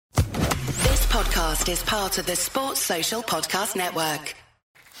podcast is part of the Sports Social Podcast Network.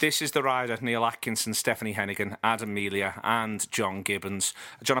 This is The Rider. Neil Atkinson, Stephanie Hennigan, Adam Melia and John Gibbons.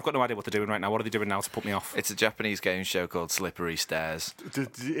 John, I've got no idea what they're doing right now. What are they doing now to put me off? It's a Japanese game show called Slippery Stairs.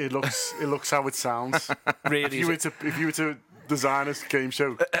 It looks how it sounds. Really? If you were to design a game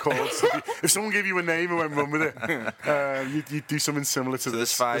show called if someone gave you a name and went run with it, you'd do something similar to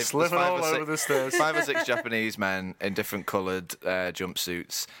this. There's slipping all over the stairs. 5 or 6 Japanese men in different coloured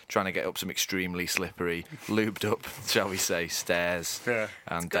jumpsuits trying to get up some extremely slippery, lubed up, shall we say, stairs. Yeah.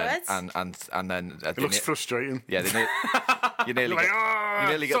 And Good. then It looks frustrating. Yeah, you nearly Like,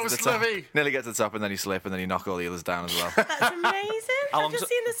 get to the top. slippy. Nearly get to the top, and then you slip, and then you knock all the others down as well. That's amazing. How I've just long's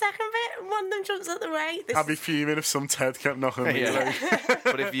seen the second bit. One of them jumps at the right. I'd be fuming if some Ted kept knocking me. Yeah.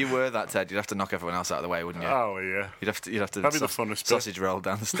 But if you were that Ted, you'd have to knock everyone else out of the way, wouldn't you? Oh yeah. You'd have to That'd be the funnest bit. sausage roll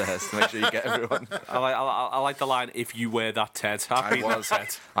down the stairs to make sure you get everyone. I like the line, if you were that Ted. I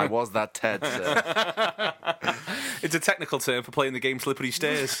was that Ted, sir. It's a technical term for playing the game Slippery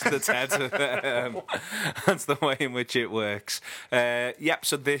Stairs, the Ted. That's the way in which it works.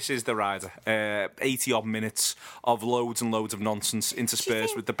 So this is The Rider. 80-odd minutes of loads and loads of nonsense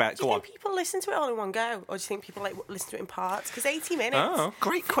interspersed with the bet. Do you think people listen to it all in one go? Or do you think people listen to it in parts? Because 80 minutes. Oh.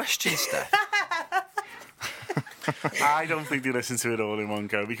 Great question, Steph. I don't think they listen to it all in one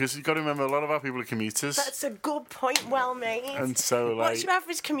go because you've got to remember a lot of our people are commuters. That's a good point, well made. And so, what's your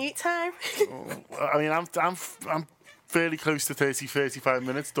average commute time? I mean, I'm fairly close to 30-35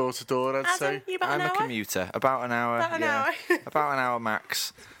 minutes door to door, I'd say. Adam, you about I'm an a hour? commuter. About an hour. About an hour. About an hour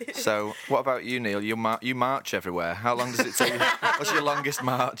max. So, what about you, Neil? You march everywhere. How long does it take you? What's your longest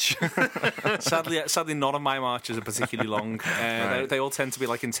march? Sadly, none of my marches are particularly long. Right. They all tend to be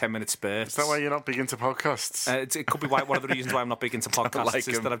like in 10-minute spurts. Is that why you're not big into podcasts? It could be one of the reasons why I'm not big into podcasts like is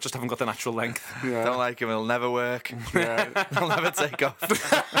them. that I just haven't got the natural length. Yeah. Don't like him. It'll never work. Yeah. It'll never take off.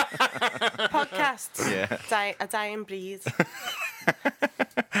 Podcasts. Yeah. A dying breed.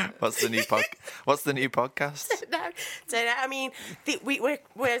 What's the new podcast? No, don't know. I mean,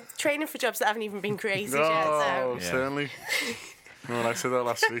 we're training for jobs that haven't even been created yet. Oh, So. certainly. Well, I said that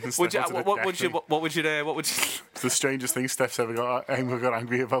last week. And What Steph would you? It's the strangest thing Steph's ever got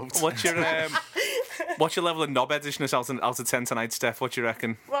angry about. What's your level of knob-edishness out of 10 tonight, Steph? What do you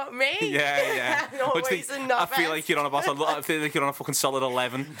reckon? What, me? Yeah. I'm always a knobhead. I feel like you're on a fucking solid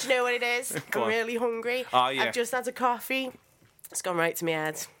 11. Do you know what it is? Go I'm on. really hungry. Oh, yeah. I've just had a coffee. It's gone right to my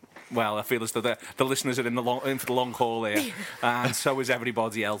head. Well, I feel as though the listeners are in for the long haul here, and so is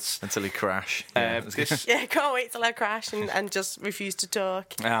everybody else. Until he crash. Yeah, can't wait till I crash and just refuse to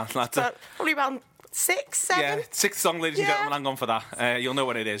talk. That's But probably around 6, 7. yeah, 6th song, ladies and Yeah. gentlemen. Hang on for that. You'll know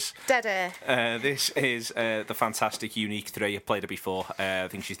what it is. Dead air. This is the fantastic Unique 3. I've played her before. I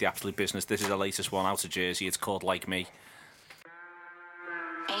think she's the absolute business. This is the latest one out of Jersey. It's called Like Me.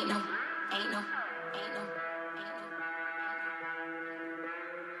 Ain't no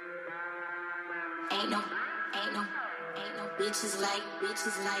bitches like me. Ain't no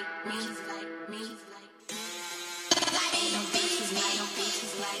bitches like me.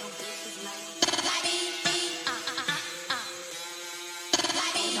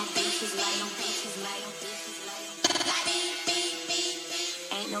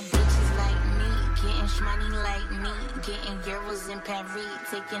 Ain't no bitches like me. Getting shmoney like me. Getting euros in Paris.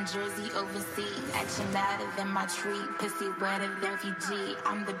 Taking Jersey overseas. Action louder than my tree. Pussy wetter than Fiji.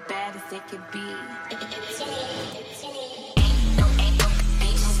 I'm the baddest it could be.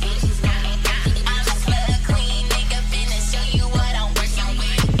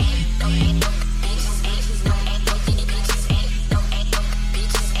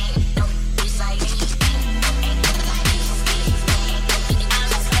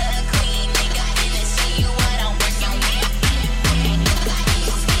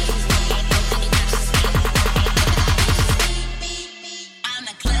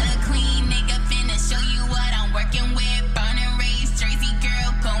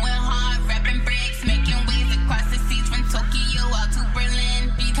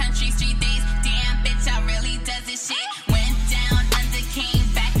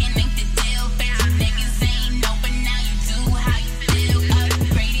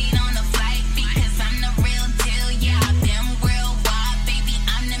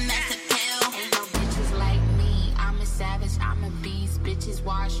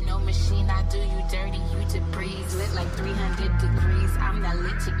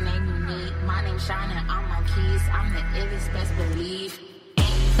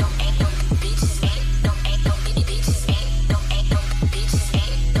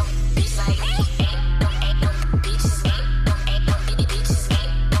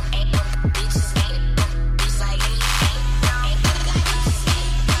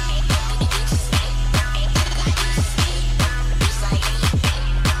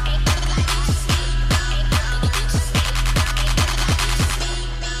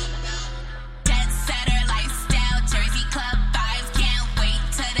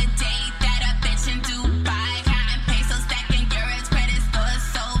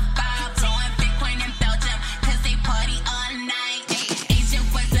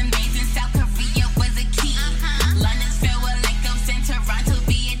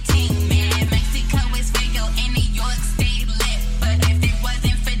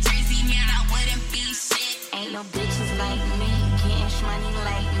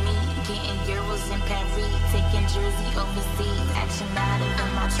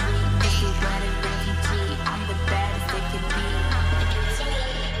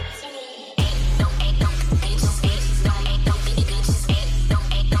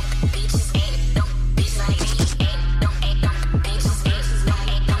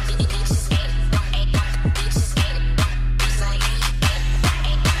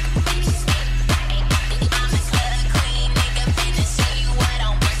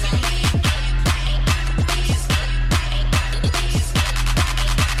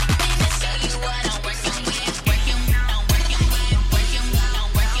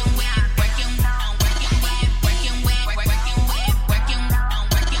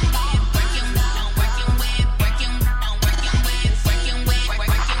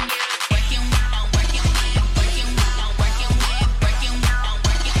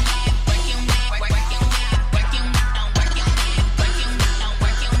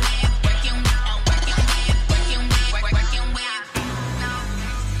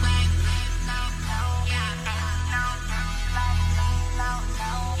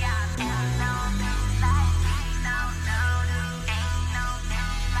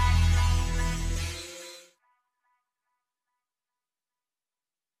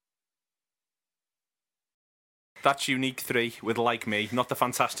 That's Unique 3 with Like Me, not the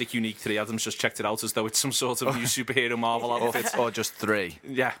fantastic Unique 3. Adam's just checked it out as though it's some sort of new superhero Marvel outfit. Or just 3.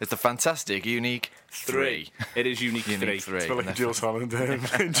 Yeah. It's the fantastic Unique 3. It is Unique 3. Unique 3. It's like a Jules Holland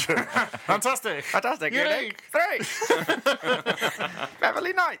intro. Fantastic. Fantastic Unique. 3.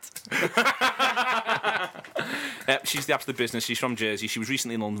 Beverly Knight. She's the absolute business. She's from Jersey. She was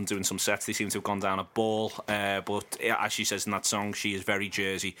recently in London doing some sets. They seem to have gone down a ball. But as she says in that song, she is very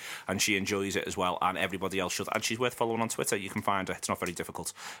Jersey and she enjoys it as well. And everybody else should. And she's worth following on Twitter. You can find her. It's not very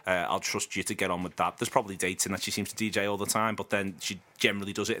difficult. I'll trust you to get on with that. There's probably dates in that she seems to DJ all the time, but then she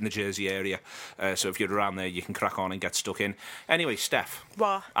generally does it in the Jersey area. So if you're around there, you can crack on and get stuck in. Anyway, Steph.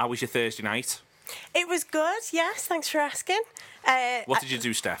 What? How was your Thursday night? It was good, yes, thanks for asking. What did you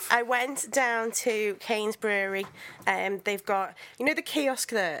do, Steph? I went down to Kane's Brewery. They've got, you know, the kiosk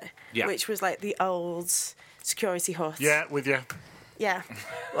there, Yeah. which was like the old security hut. Yeah, with you. Yeah.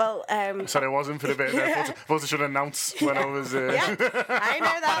 Well, Sorry, I wasn't for a bit there. I thought I should announce when I was... yeah, I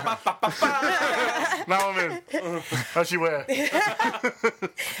know that. Now I'm in. As you were.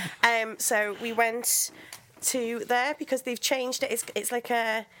 So we went to there because they've changed it. It's like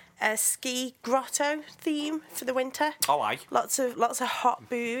a ski grotto theme for the winter. Oh, aye. Lots of hot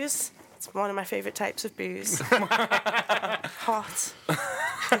booze. It's one of my favourite types of booze. Hot.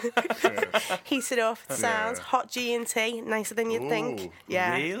 Heated up, it sounds. Yeah. Hot G&T, nicer than you'd think. Ooh,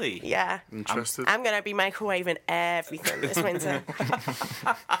 Yeah. really? Yeah. Interested. I'm going to be microwaving everything this winter.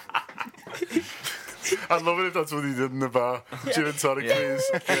 I'd love it if that's what he did in the bar. Gin and tonic, please.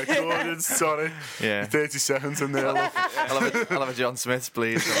 Yeah, Gordon, sorry. Yeah. 30 seconds in there. I'll have a John Smith's,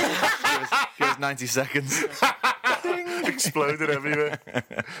 please. Give us 90 seconds. Exploded everywhere.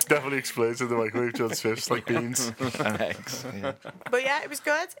 Definitely explodes in the microwave, John Smith's, like beans. And eggs. Yeah. But yeah, it was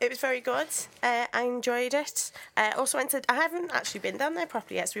good. It was very good. I enjoyed it. Also went to... I haven't actually been down there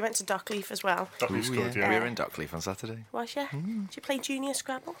properly yet, so we went to Dockleaf as well. Dockleaf's good, We yeah. were in Dockleaf on Saturday. Was you? Did you play Junior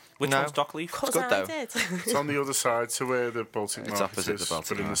Scrabble? Which No. one's Dockleaf? Because good, I though. did. It's on the other side to where the Baltic It's Market opposite is, the Baltic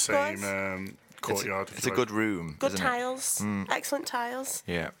but in the Market. same courtyard. It's a good room. Good isn't tiles. Excellent tiles.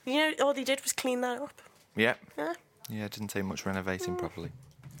 It? Yeah. You know, all they did was clean that up. Yeah. Yeah. Yeah, it didn't take much renovating properly.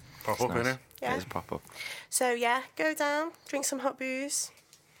 Pop up, Nice. innit? Yeah. It is pop up. So yeah, go down, drink some hot booze.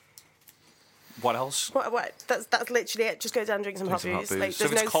 What else? What? That's literally it. Just go down, drink some hot some hot booze. booze. Like, So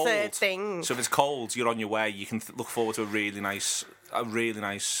if there's it's no cold, third thing. So if it's cold, you're on your way. You can look forward to a really nice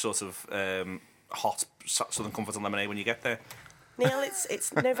sort of hot Southern Comfort and lemonade when you get there. Neil,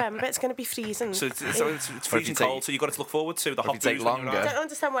 it's November. It's going to be freezing. So it's freezing take- cold. So you've got to look forward to the if hot you take booze when you're longer- I out. don't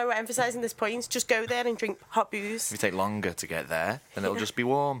understand why we're emphasising this point. Just go there and drink hot booze. If you take longer to get there, then it'll just be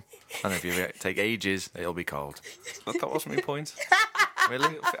warm. And if you take ages, it'll be cold. That wasn't my point.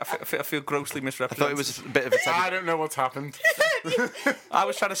 Really? I feel grossly I misrepresented. thought it was a bit of a I don't know what's happened. I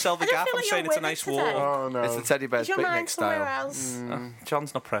was trying to sell the I don't gap. feel I'm like saying you're it's a with nice it today. wall. Oh, no. It's the teddy bear's Is your mind picnic somewhere style. else?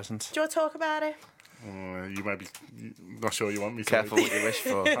 John's not present. Do you want to talk about it? Oh, you might be not sure you want me to. Careful what you wish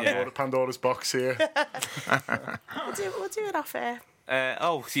for. Pandora's box here. We'll do it off air.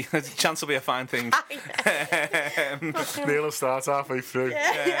 Chance will be a fine thing. Neil will start halfway through.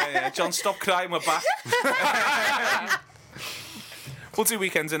 Yeah. John, stop crying. We're back. We'll do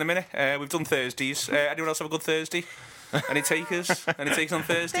weekends in a minute. We've done Thursdays. Anyone else have a good Thursday? Any takers? Any takers on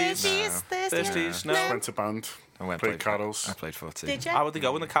Thursdays? Thursdays? No. Went to band. I went Played played carols. I played 14. Did you? How would they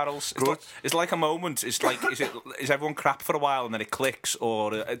go in the carols? Good. It's like a moment. It's like is everyone crap for a while and then it clicks,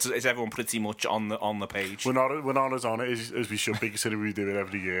 or is everyone pretty much on the page? We're not as on it as we should be, considering we do it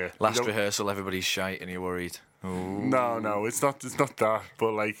every year. Last We don't- rehearsal, everybody's shite and you're worried. No, it's not that.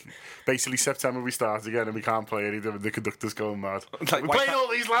 But like, basically September we start again and we can't play any of them. The conductor's going mad. Like, we why played can't- all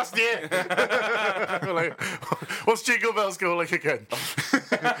these last year. We're like, what's Jingle Bells go like again?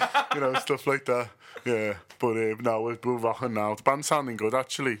 Stuff like that. Yeah, but no, we're rocking now. The band's sounding good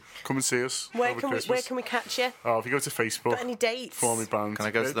actually. Come and see us. Where over can Christmas. we catch you? Oh, if you go to Facebook, Got any dates? for me band. Can I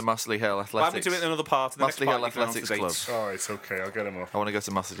go to the Mossley Hill Why don't Athletics? we do it in another part? The next Mossley part Hill you can announce the Athletics dates. Club. All right, it's okay. I'll get him up. I want to go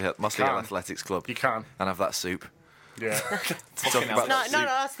to Mossley Hill Can. Athletics Club. You can. And have that soup. Yeah. Talking about No, that no, soup.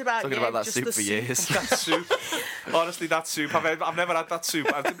 asked about Talking you, about that just soup the for years. That soup. Honestly, that soup. I've never had that soup.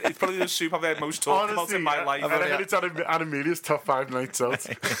 It's probably the soup I've heard most talked about in my life. And I heard it's at Amelia's top 5 nights out.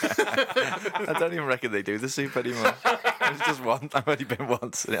 I don't even reckon they do the soup anymore. It's just one. I've only been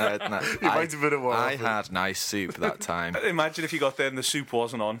once. And I had You might have been at one. I had nice soup that time. Imagine if you got there and the soup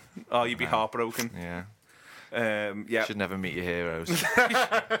wasn't on. Oh, you'd be heartbroken. Yeah. Yeah. Should never meet your heroes.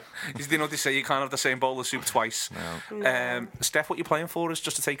 You know, they say you can't have the same bowl of soup twice. No. Steph, what you playing for us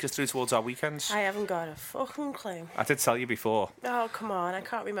just to take us through towards our weekends? I haven't got a fucking clue. I did tell you before. Oh, come on, I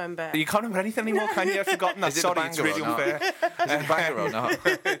can't remember. You can't remember anything anymore, can you? I've forgotten that. Is it the Sorry, it's banger or really not? unfair. Is it the banger or not?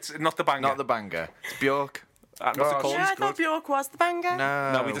 It's not the banger. Not the banger. It's Bjork. What's it Oh, called? Yeah, I she's thought good. Bjork was the banger.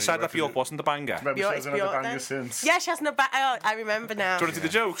 No, we decided that Bjork wasn't the banger. Do Remember, she Bjork, hasn't it's had a Bjork banger then. since. Yeah, she hasn't a I remember now. you want to do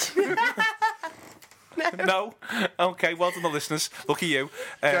the joke? No? Okay, well done, the listeners. Lucky you.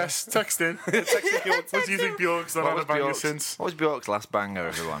 Yes, text in. Text in your- What do you think Bjork's not had a banger since? What was Bjork's last banger,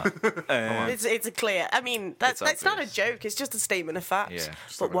 everyone? It's a clear. I mean, that's not a obvious. joke. It's just a statement of fact. Yeah.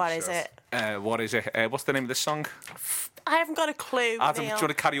 But what is it? What is it? What's the name of this song? I haven't got a clue. Adam, do you Neil. want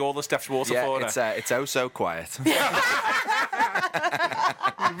to carry all the Steph's water Yeah, for her? it's oh so quiet. Ruined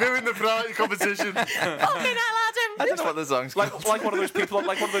the variety competition. Fucking hell, Adam. That's what the song's like called. one of those people.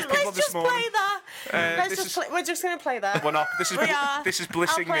 Like one of those people Let's this just morning. play that. this is- We're just going to play that. We're not. This is We are. this is I'll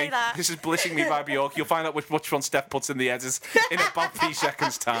blissing play me. that. This is blissing me by Bjork. You'll find out which one Steph puts in the edit in about 3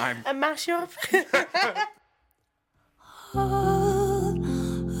 seconds' time. A mashup. All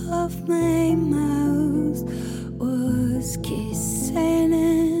of my mouth was kissing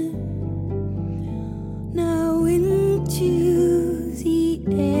him. Now into the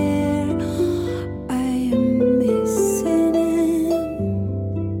air I am missing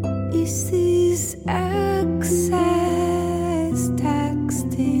him. Is this access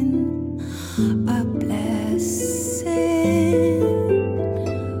texting a blessing?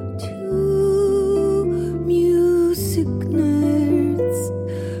 Two music nerds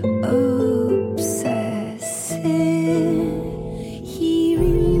obsessing. He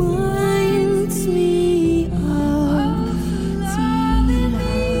reminds me of the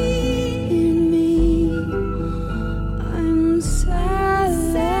light in me. I'm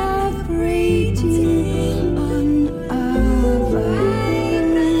celebrating on a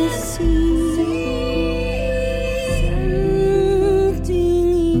vibrant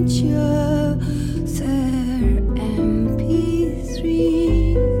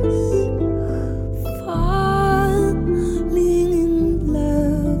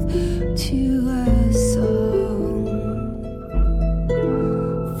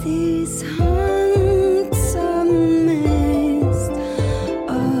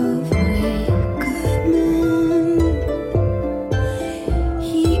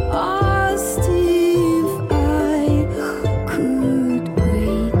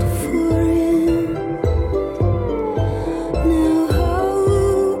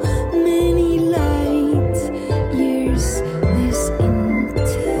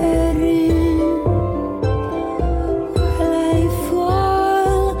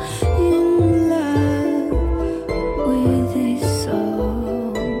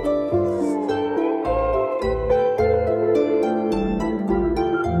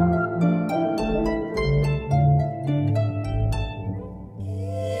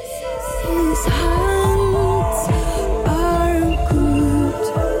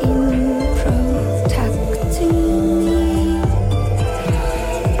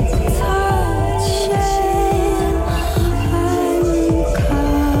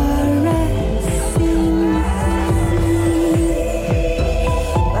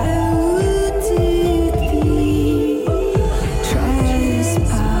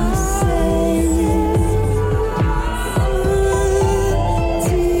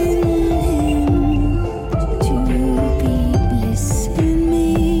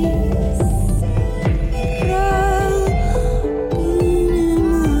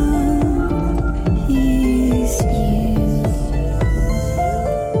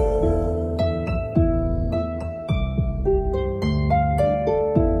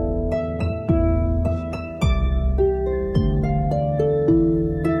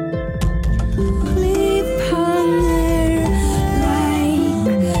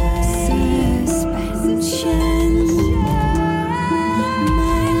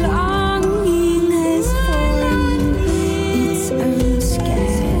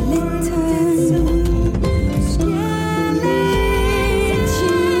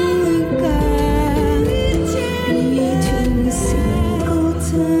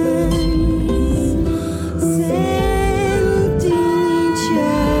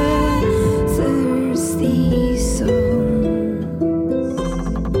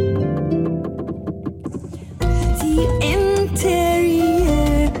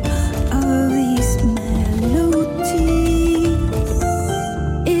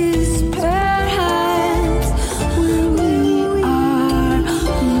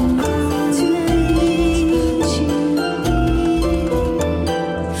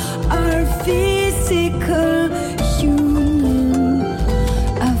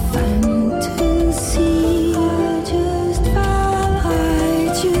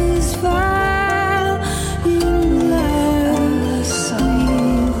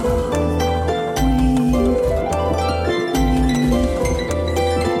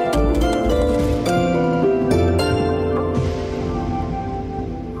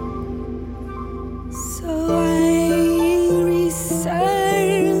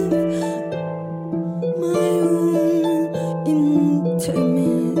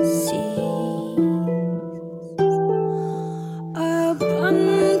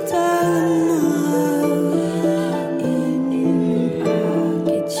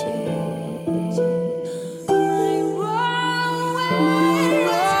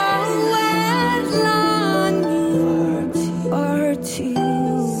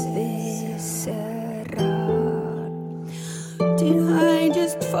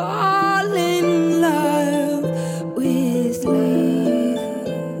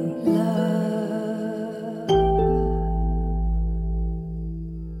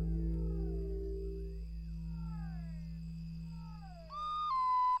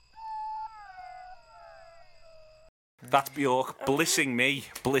That's Bjork blissing me,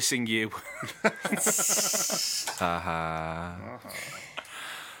 blissing you. I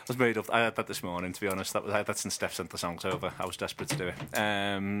was made up. I had that this morning, to be honest. I had that since Steph sent the songs over. I was desperate to do it.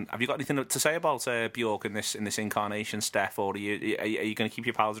 Have you got anything to say about Bjork in this incarnation, Steph, or are you going to keep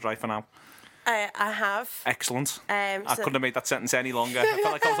your powder dry for now? I have. Excellent. I So- couldn't have made that sentence any longer. I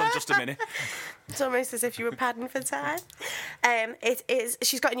felt like I was on just a minute. It's almost as if you were padding for time. It is.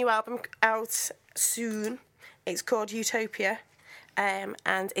 She's got a new album out soon. It's called Utopia,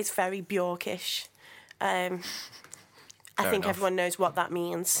 and it's very Bjorkish. I think enough. everyone knows what that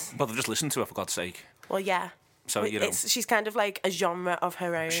means. Well, they've just listened to her, for God's sake. Well, yeah. So, you know. She's kind of like a genre of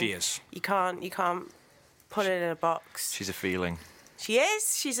her own. She is. You can't put it in a box. She's a feeling. She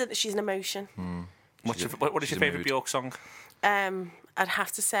is. She's an emotion. What is she's your a favourite mood. Bjork song? I'd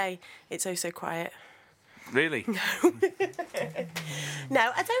have to say It's Oh So Quiet. Really? No,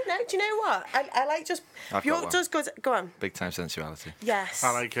 I don't know. Do you know what? I like just I've got Bjork one. does good. Go on. Big time sensuality. Yes.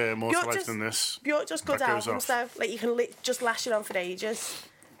 I like More to Bjork Life just- Than This. Bjork just good That goes albums off. though. Like you can just lash it on for ages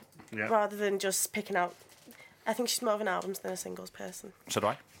Yeah. rather than just picking out. I think she's more of an albums than a singles person. So do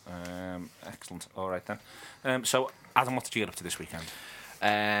I. Excellent. All right, then. So, Adam, what did you get up to this weekend?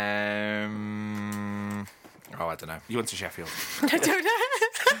 I don't know. You went to Sheffield. I don't know.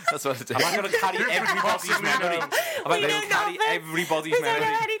 That's what I do. Am I going to carry everybody's memory? Am I We going know to carry nothing. everybody's We don't know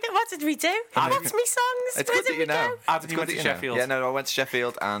memory? anything. What did we do? What's me songs? It's Where good did that we you know. go? Adam, It's you good went that to you know. Sheffield. Yeah, no, I went to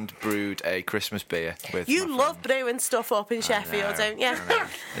Sheffield and brewed a Christmas beer with. You my love friend. brewing stuff up in Sheffield, don't you?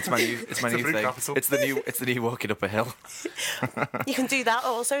 It's my new. It's my It's the new brew thing. capital. It's the new walking up a hill. You can do that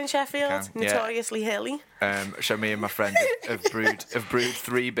also in Sheffield. You can, yeah. Notoriously hilly. So me and my friend have brewed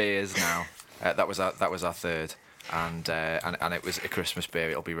 3 beers now. That was our third, and it was a Christmas beer.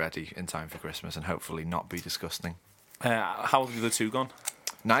 It'll be ready in time for Christmas and hopefully not be disgusting. How have the other two gone?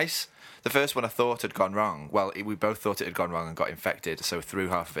 Nice. The first one I thought had gone wrong. Well, we both thought it had gone wrong and got infected, so threw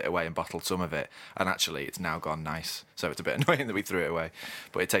half of it away and bottled some of it. And actually, it's now gone nice. So it's a bit annoying that we threw it away,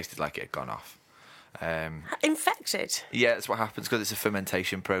 but it tasted like it had gone off. Infected. Yeah, that's what happens because it's a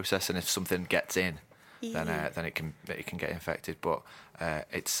fermentation process, and if something gets in, then it can get infected. But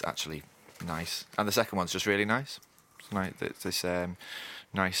it's actually nice, and the second one's just really nice. It's nice. It's this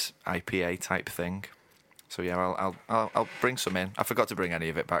nice IPA type thing. So yeah, I'll bring some in. I forgot to bring any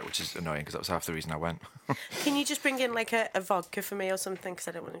of it back, which is annoying because that was half the reason I went. Can you just bring in like a vodka for me or something? Because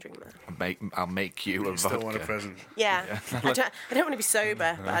I don't want to drink that. I'll make you a You still want a vodka. present. Yeah. I don't want to be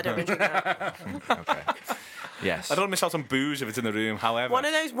sober, but I don't want to drink that. Okay. Yes. I don't miss out on booze if it's in the room, however. One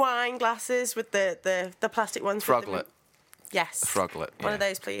of those wine glasses with the plastic ones. with the- Froglet. Yes. Froglet. One yeah. of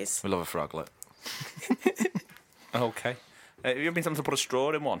those, please. We love a froglet. Okay. Have you ever been something to put a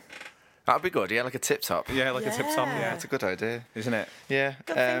straw in one? That'd be good. Yeah, like a tip top. Yeah, like a tip top, Yeah. yeah. It's a good idea. Isn't it? Yeah.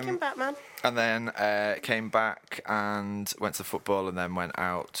 Good thinking, Batman. And then came back and went to football, and then went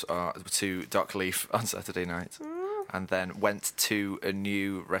out to Dockleaf on Saturday night, and then went to a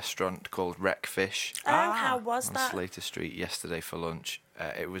new restaurant called Wreck Fish Oh, how was on that? Slater Street yesterday for lunch.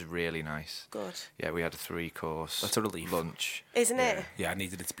 It was really nice. Good. Yeah, we had a 3-course. That's a relief. Lunch. Isn't it? Yeah, I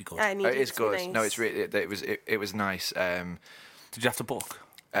needed it to be good. I need It is to be good. nice. No, it's really. It was nice. Did you have to book?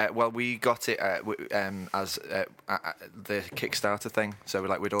 Well, we got it as the Kickstarter thing, so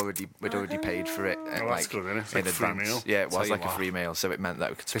we'd already paid for it. Oh, that's good, isn't it? It's in like a free advance. meal. Yeah, it Tell was you like a what. free meal, so it meant that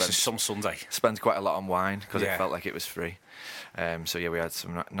we could This is some Sunday. spend quite a lot on wine because Yeah. it felt like it was free. So yeah, we had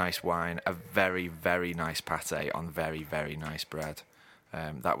some nice wine, a very, very nice pate on very, very nice bread.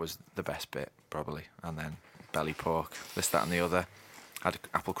 That was the best bit probably, and then belly pork, this, that, and the other. Had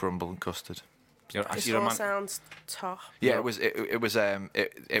apple crumble and custard. This You're a all man. sounds top. Yeah, it was. It was.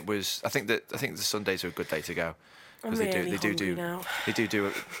 I think the Sundays are a good day to go. I'm Because really hungry now.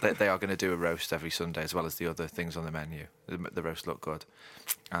 They are going to do a roast every Sunday as well as the other things on the menu. The roast looked good,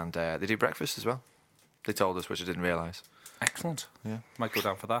 and they do breakfast as well. They told us, which I didn't realise. Excellent. Yeah. Might go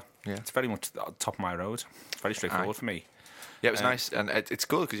down for that. Yeah. It's very much top of my road. It's very straightforward for me. Yeah, it was nice, and it's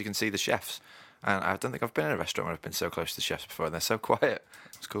cool because you can see the chefs. And I don't think I've been in a restaurant where I've been so close to the chefs before, and they're so quiet.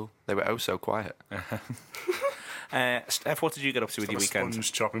 It's cool. They were so quiet. Steph, what did you get up to with your A weekend?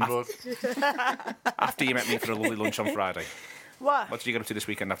 sponge chopping board. After you met me for a lovely lunch on Friday. What? What did you get up to this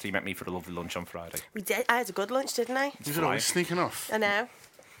weekend after you met me for a lovely lunch on Friday? We did. I had a good lunch, didn't I? You're always sneaking off. I know.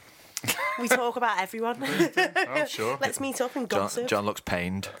 We talk about everyone. Oh, sure. Let's meet up and gossip. John looks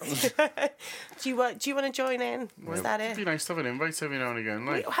pained. Do you want to join in? Is that It'd be it? nice to have an invite every now and again.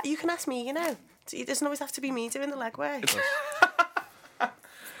 Like, You can ask me. It doesn't always have to be me doing the legwork.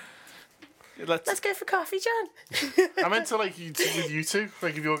 Let's go for coffee, John. I meant to like you two.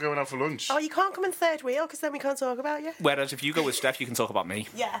 Like if you're going out for lunch. Oh, you can't come in third wheel because then we can't talk about you. Whereas if you go with Steph, you can talk about me.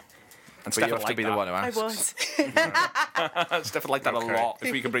 Yeah. And But you have to be the one who I asks. would. Steph would like that Okay. a lot,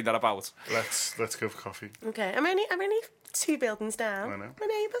 if we can bring that about. Let's go for coffee. Okay, I'm only 2 buildings down. I know. My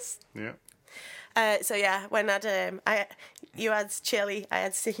neighbours. Yeah. So yeah, when you had chili, I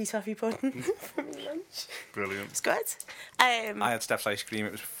had sticky toffee pudding for my lunch. Brilliant. It's good. I had Steph's ice cream.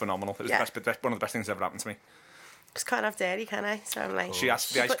 It was phenomenal. It was Yeah. the best, one of the best things that ever happened to me. Just can't have dairy, can I? So I'm like, She asked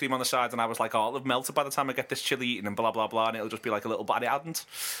for the ice But- cream on the side, and I was like, "Oh, it'll have melted by the time I get this chili eaten, and blah blah blah, and it'll just be like a little." But it hadn't.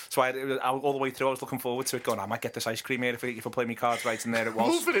 So all the way through, I was looking forward to it. Going, I might get this ice cream here if I play my cards right, and there it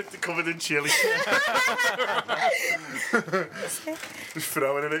was. Moving it covered in chili. Just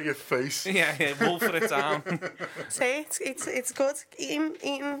throwing it at your face. Yeah, wolfing it down. see, it's good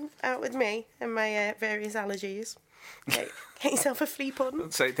eating out with me and my various allergies. Get yourself a flea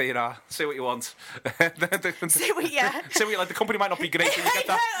pudding. Say there you are. Say what you want. See what, yeah. Say what you like. The company might not be great, but you get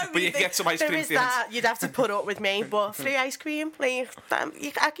that. Yeah, I But you mean, get some ice there cream. is at the end. that. You'd have to put up with me, but free ice cream, like,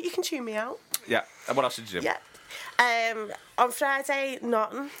 you can chew me out. Yeah. And what else did you do? Yeah. On Friday,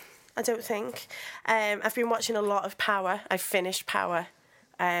 nothing. I don't think. I've been watching a lot of Power. I finished Power.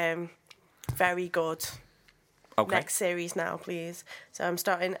 Very good. Okay. Next series now, please. So I'm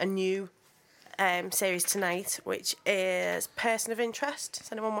starting a new series tonight, which is Person of Interest.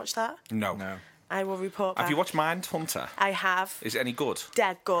 Has anyone watched that? No. I will report back. Have you watched Mindhunter? I have. Is it any good?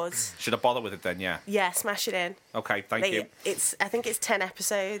 Dead good. Should I bother with it then? Yeah. Yeah, smash it in. Okay. Thank you. I think it's 10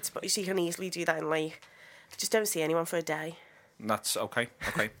 episodes, but you can easily do that in like. Just don't see anyone for a day. That's okay.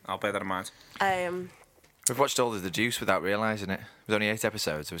 Okay. I'll bear that in mind. We've watched all of The Deuce without realising it. It was only 8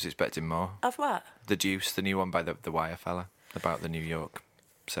 episodes. I was expecting more. Of what? The Deuce, the new one by the Wire fella, about the New York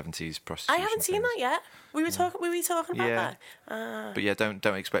 70s I prostitution. haven't seen that yet. We were talking about Yeah. that. But yeah, don't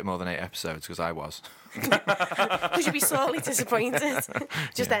expect more than 8 episodes, because I was. Because you'd be sorely disappointed.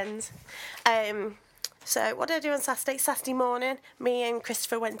 Just ends. So what did I do on Saturday? Saturday morning, me and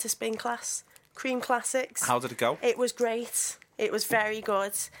Christopher went to spin class. Cream Classics. How did it go? It was great. It was very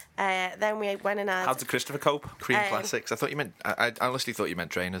good. Then we went and had... How did Christopher cope? Cream Classics. I thought you meant. I honestly thought you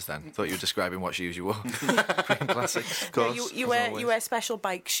meant trainers. Then thought you were describing what shoes you wore. Cream Classics. Of No, course. you wear special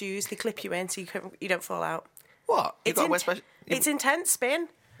bike shoes. They clip you in so you don't fall out. What? You It's, got to wear special. it's intense spin.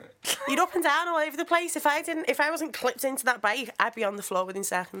 You'd up and down all over the place. If I wasn't clipped into that bike, I'd be on the floor within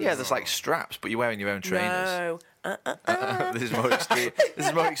seconds. Yeah, there's like straps, but you're wearing your own trainers. No. This is more extreme. This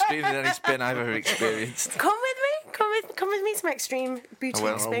is more extreme than any spin I've ever experienced. Come with me. Come with me to my extreme boutique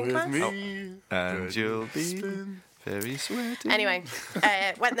will. spin With class. me. And you'll be very sweaty. Anyway,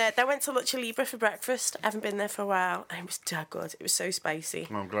 went there. Then went to Lucha Libre for breakfast. I haven't been there for a while. And it was dead good. It was so spicy.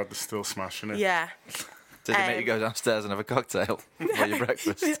 I'm glad they're still smashing it. Yeah. Did it make you go downstairs and have a cocktail for your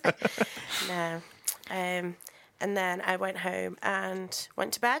breakfast? No. And then I went home and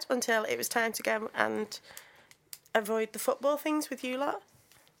went to bed until it was time to go and avoid the football things with you lot.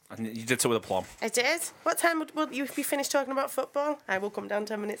 And you did so with a plum. I did. What time will you be finished talking about football? I will come down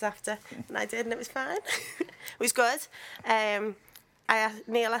 10 minutes after. And I did, and it was fine. It was good.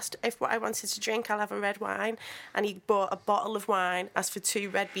 Neil asked if what I wanted to drink. I'll have a red wine. And he bought a bottle of wine, asked for 2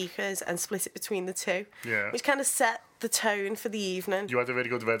 red beakers, and split it between the 2. Yeah. Which kind of set the tone for the evening. You had a very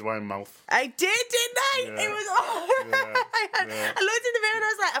good red wine mouth. I did, didn't I? Yeah. It was. Oh. Yeah. I looked in the mirror and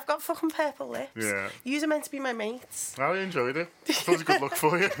I was like, I've got fucking purple lips. Yeah. Yous are meant to be my mates. I enjoyed it. I thought it was a good look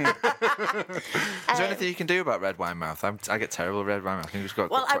for you. Is there anything you can do about red wine mouth? I get terrible red wine mouth. I think it's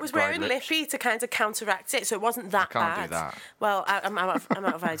got. Well, I was dried wearing lips. lippy to kind of counteract it, so it wasn't that can't bad. do that. Well, I'm out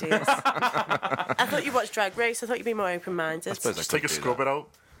of ideas. I thought you watched Drag Race. I thought you'd be more open-minded. I suppose I Just take a could do scrubber that. out.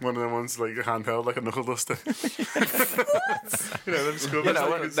 One of them ones like a handheld, like a knuckle duster. You know them scrubbers. You know,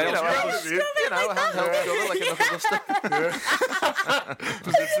 like, they also- you know what I mean? You know, a handheld scrubber like a knuckle duster.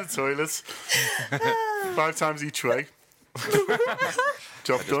 Just into the toilets. 5 times each way.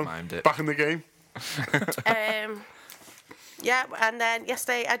 Job done. mimed it. Back in the game. Yeah, and then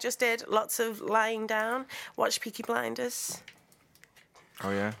yesterday I just did lots of lying down, watched Peaky Blinders.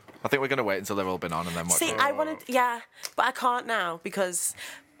 Oh yeah. I think we're gonna wait until they've all been on and then watch. See, it. I wanted, but I can't now because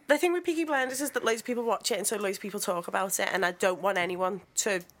the thing with Peaky Blinders is that loads of people watch it and so loads of people talk about it, and I don't want anyone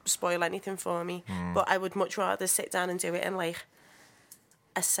to spoil anything for me. But I would much rather sit down and do it in like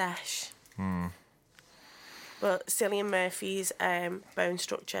a sesh. But Cillian Murphy's bone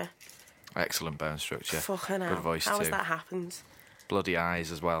structure, Excellent bone structure. fucking hell, Good voice how too. has that happened? Bloody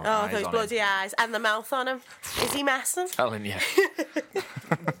eyes as well. Oh, Eyes those on bloody him. eyes and the mouth on him. Is he messing? Telling you.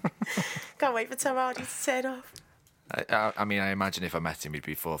 Can't wait for Tom Hardy to turn off. I mean, I imagine if I met him, he'd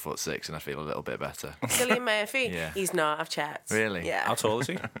be 4'6", and I feel a little bit better. Cillian Murphy, Yeah. he's not. I've checked. Really? Yeah. How tall is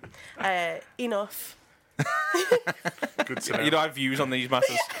he? Enough. Good to know. You know, I have views on these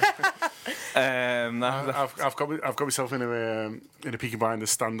matters. I've got myself in a Peaky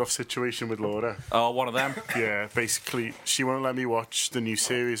Blinders standoff situation with Laura. Oh, one of them. Yeah, basically, she won't let me watch the new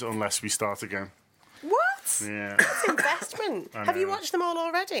series unless we start again. What? Yeah. That's investment. I Have you know. watched them all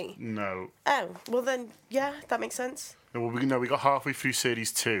already? No. Oh, well then, yeah, that makes sense. No, we got halfway through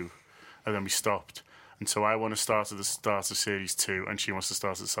series 2, and then we stopped. And so I want to start at the start of series 2, and she wants to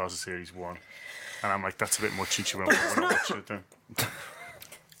start at the start of series 1. And I'm like, that's a bit much, and she won't want to watch it then.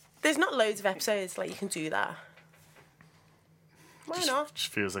 There's not loads of episodes like you can do that. Why not?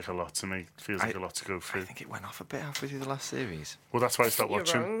 Just feels like a lot to me. Feels like a lot to go I through. think it went off a bit halfway through the last series. Well, that's why I stopped You're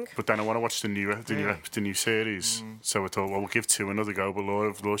watching. wrong. But then I want to watch the new series. So I thought, well, we'll give 2 another go. But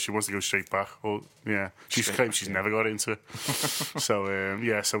Laura, she wants to go straight back. Or yeah, she claims she's never got into it. So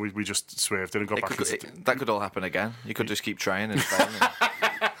so we just swerved it and got back into it. That could all happen again. You could just keep trying and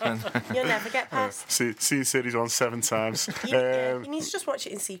failing. You'll never get past. Seen series 1 7 times. You need to just watch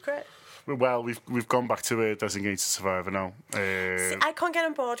it in secret. Well, we've gone back to Designated Survivor now. See, I can't get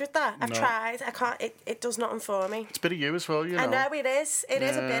on board with that. I've tried. I can't. It does nothing for me. It's a bit of you as well, you know. I know it is. It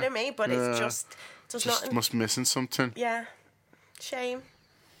is a bit of me, but it's just does Just nothing. must be missing something. Yeah. Shame.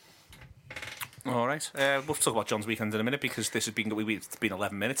 All right. We'll talk about John's weekend in a minute because this has been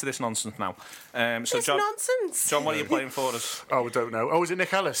 11 minutes of this nonsense now. So It's John, nonsense. John, what are you playing for us? Oh, I don't know. Oh, is it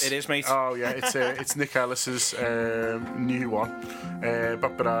Nick Ellis? It is, mate. Oh, yeah, it's Nick Ellis's new one.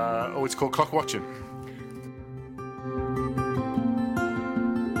 It's called Clock Watching.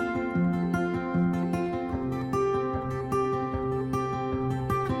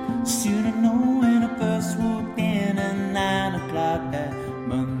 Should have known when I first walked in at 9 o'clock that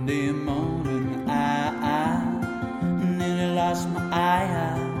Monday morning. I nearly lost my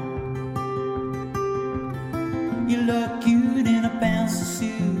eye. You look cute in a pencil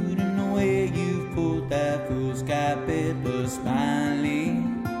suit, and the way you pulled that full sky bed was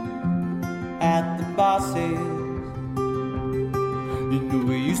smiling at the bosses. You know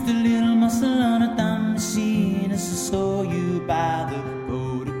we used to little muscle on a thumb machine as I saw you by the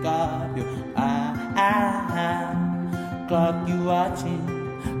photograph. Your eye, clock you watching,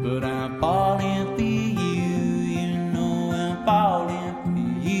 but I'm falling for you. You know I'm falling for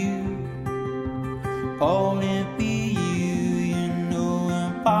you, falling for you. You know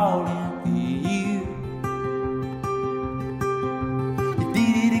I'm falling for you. You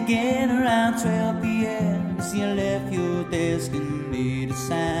did it again around 12 p.m. as you left your desk and made a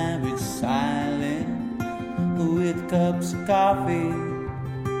sandwich silent with cups of coffee.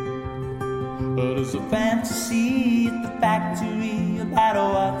 But there's a fantasy at the factory about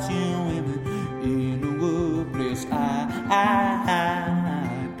watching women in a workplace. I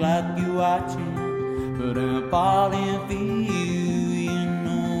clock you watching, but I'm falling for you. You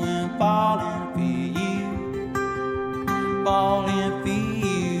know I'm falling for you, falling for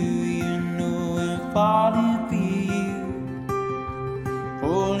you. You know I'm falling for you,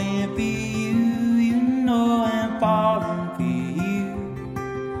 falling for you. You know I'm falling for you.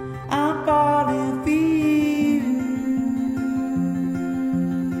 I'm falling for you,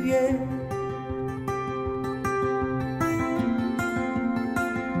 yeah.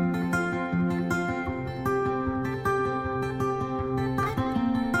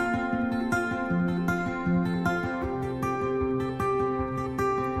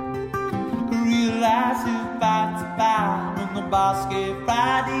 Realize you're about to buy when the boss gave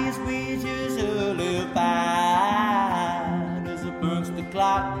Friday's wages early fired as it burns the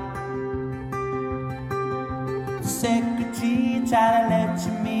clock. The secretary tried to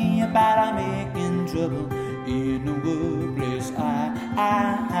lecture me about I'm making trouble in the workplace. I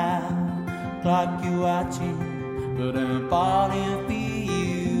clock you watching, but I'm falling for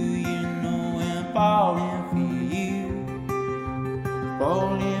you. You know I'm falling for you,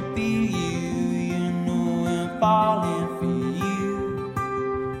 falling for you. You know I'm falling for you,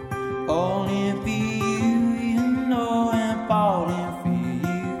 falling for you. You know I'm falling for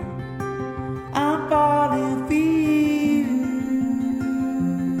you. I'm falling for you,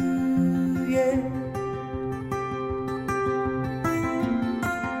 yeah.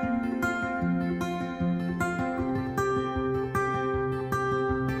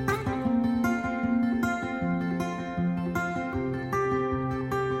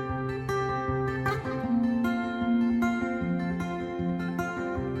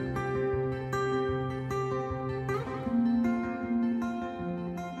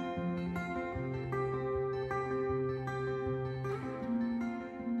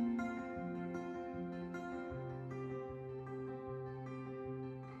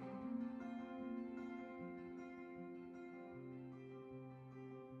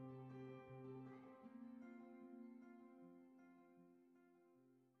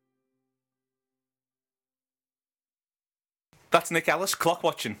 That's Nick Ellis, clock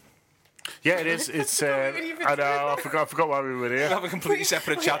watching. Yeah, it is. It's. I know. I forgot why we were We here. have a completely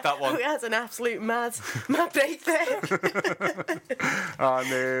separate chat, that one. We had an absolute mad break there.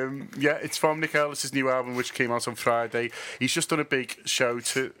 And yeah, it's from Nick Ellis' new album, which came out on Friday. He's just done a big show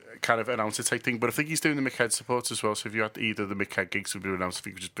to kind of announce it type thing, but I think he's doing the Mick Head support as well. So if you had either the Mick Head gigs would be announced, I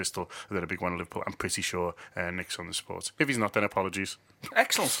think it was just Bristol and then a big one in Liverpool. I'm pretty sure Nick's on the support. If he's not, then apologies.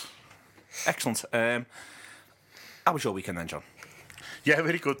 Excellent. How was your weekend then, John? Yeah,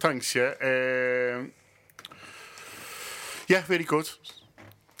 very good, thanks. Yeah, yeah, very good.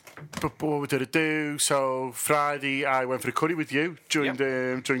 But what did I do? So Friday, I went for a curry with you. Joined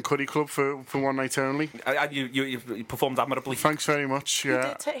Curry Club for one night only. You performed admirably. Thanks very much.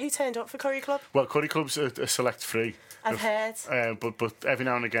 Yeah. Who turned up for Curry Club? Well, Curry Club's a select free. I've heard. But every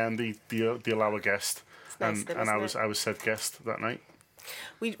now and again they allow a guest, nice and I was said guest that night.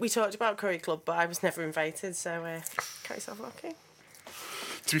 We talked about Curry Club, but I was never invited, so count yourself lucky.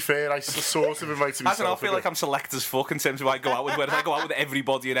 To be fair, I sort of invited myself. I don't know, I feel like I'm select as fuck in terms of who I go out with. Where I go out with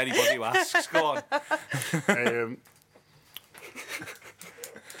everybody and anybody who asks. Go on.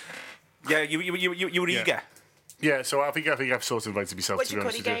 Yeah, you were eager. Yeah, so I think I've sort of invited myself. What's to be your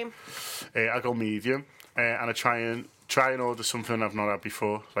honest curry with game? I go medium, and I try and order something I've not had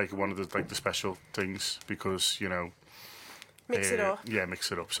before, like one of the special things, because you know. Mix it up. Yeah,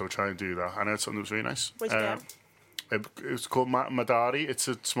 mix it up. So I try and do that. And I had something that was really nice. What'd you get? It was called Madari. It's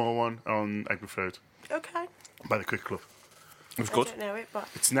a small one on Eggborough Road Okay. by the Quick Club. It was I good. don't know it, but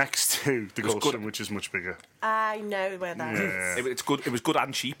It's next to the was Gulshan, good. which is much bigger. I know where that is. Yeah. It's good. It was good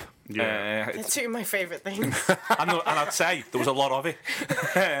and cheap. Yeah. It's two of my favourite things. And I'd say there was a lot of it.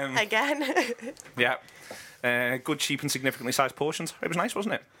 Again. Yeah. Good, cheap, and significantly sized portions. It was nice,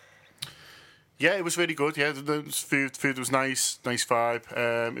 wasn't it? Yeah, it was really good. Yeah, the food was nice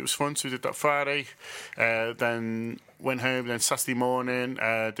vibe. It was fun. So we did that Friday, then went home. Then Saturday morning,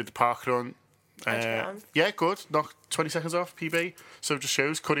 did the park run. How'd you get on? Yeah, good. Knocked 20 seconds off PB. So it just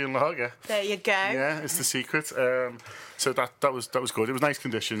shows curry and lager. There you go. Yeah, it's the secret. So that was good. It was nice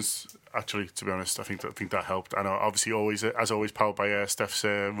conditions, actually. To be honest, I think that helped. And obviously, always powered by Steph's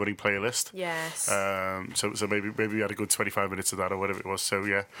running playlist. Yes. So maybe we had a good 25 minutes of that or whatever it was. So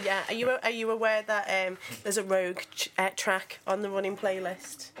yeah. Yeah. Are you aware that there's a rogue track on the running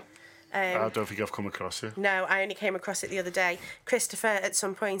playlist? I don't think I've come across it. No, I only came across it the other day. Christopher, at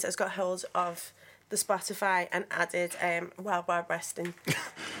some point, has got hold of the Spotify and added Wild Wild West in.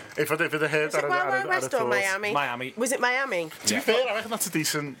 If I'd heard Was that, it Wild Wild West or Miami? Miami. Was it Miami? To be fair, I reckon that's a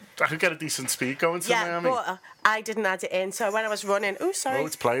decent. I could get a decent speed going to Yeah, Miami. but I didn't add it in. So when I was running, sorry. Oh,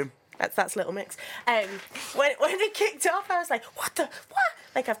 it's playing. That's Little Mix. When it kicked off, I was like, what?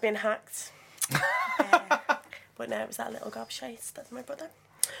 Like I've been hacked. But no, it was that little gobshite. That's my brother.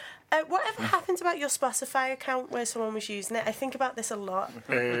 Whatever happened about your Spotify account where someone was using it? I think about this a lot.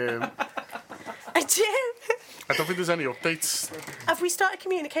 I do. I don't think there's any updates. Have we started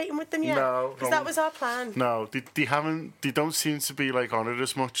communicating with them yet? No, Because that was our plan. No, they haven't. They don't seem to be like on it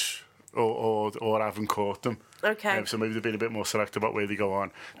as much, or haven't caught them. Okay. So maybe they've been a bit more selective about where they go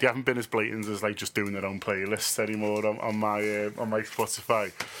on. They haven't been as blatant as like just doing their own playlists anymore on my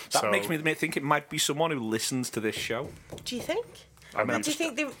Spotify. That makes me think it might be someone who listens to this show. Do you think? I mean, Do you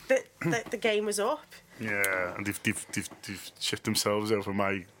think the game was up? yeah, and they've shifted themselves over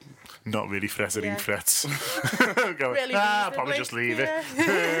my not really threatening Yeah. threats. Going, Really I'll probably reasonably, just leave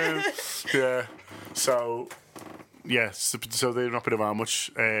it. Yeah. So, yes, so they didn't wrap it around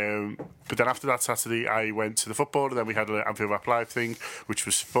much. But then after that Saturday, I went to the football, and then we had an Anfield Rap Live thing, which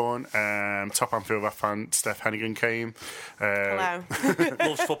was fun. Top Anfield Rap fan, Steph Hennigan, came. Hello.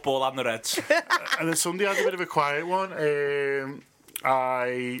 Loves football and the Reds. And then Sunday I had a bit of a quiet one.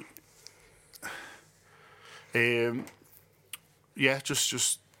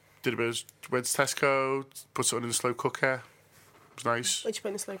 Just did a bit of, went to Tesco, put something in the slow cooker. It was nice. Which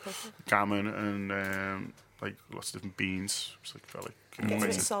one is slow cooker? Gammon and like lots of different beans. It's like, felt like Gets a bit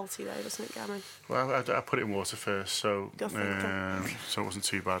amazing. salty though, doesn't it, Gammon? Well, I put it in water first, so Go for it, so it wasn't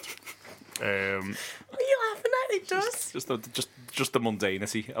too bad. What are you laughing at? It does. Just the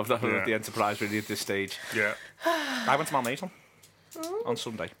mundanity of the enterprise really at this stage. Yeah. I went to Malmaison on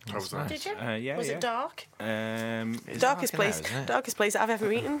Sunday. How was that? Did you? Yeah, Was yeah. it dark? dark Darkest in place. there, isn't it? Darkest place I've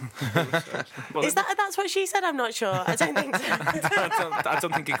ever eaten. Well, Is that's what she said? I'm not sure. I don't think so. I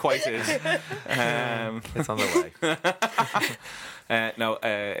don't think it quite is. It's on the way. No,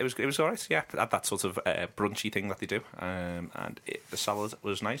 it was all right. Yeah, had that sort of brunchy thing that they do, and the salad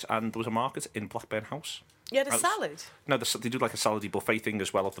was nice. And there was a market in Blackburn House You had a salad? No, they do like a salady buffet thing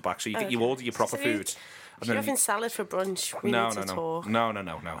as well off the back. So you order your proper So food. If you're having salad for brunch, we need to talk.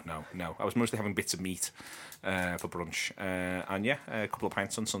 No. I was mostly having bits of meat for brunch, and a couple of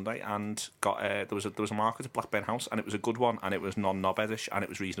pints on Sunday, and got there was a market at Blackburn House, and it was a good one, and it was non-knob-edish, and it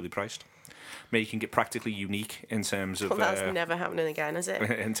was reasonably priced, making it practically unique in terms of. Well, that's never happening again, is it?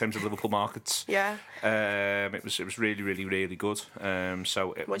 In terms of Liverpool markets, Yeah. it was really, really, really good. So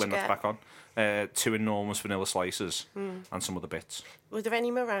What'd when you that's get? back on, 2 enormous vanilla slices and some other bits. Were there any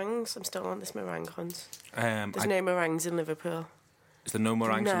meringues? I'm still on this meringue hunt. There's I- no meringues in Liverpool. Is there no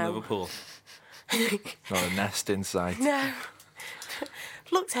meringues in No. Liverpool? Not a nest in sight. No.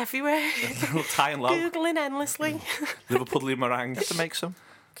 Looked everywhere. High and low. Googling endlessly. Liverpudlian meringues. To make some.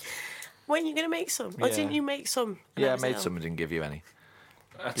 When are you going to make some? Or Yeah. didn't you make some? and Yeah, I was made ill? some and didn't give you any.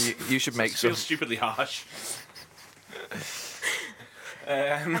 You should make some. Feels stupidly harsh.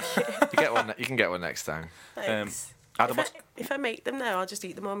 You can get one next time. Thanks. Adam, If I make them now, I'll just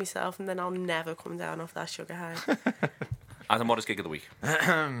eat them all myself, and then I'll never come down off that sugar high. Adam, what is gig of the week?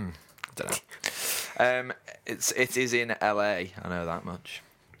 I don't know. It is in LA. I know that much.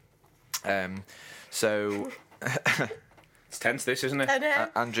 So It's tense, this, isn't it? I know.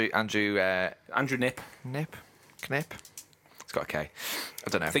 Andrew Andrew Knipp. Knip. It's got a K. I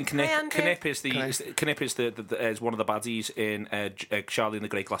don't know. I think Hi, Andrew. Knipp is is one of the baddies in Charlie and the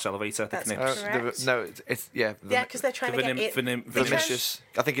Great Glass Elevator. The That's Knipps. correct. No, it's Yeah, because they're trying to get it. Vicious.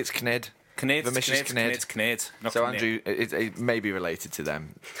 I think it's Knid. Knid. So Andrew, it may be related to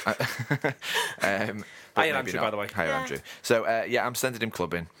them. But Hiya, maybe Andrew, not. by the way. Hiya, Yeah. Andrew. So I'm sending him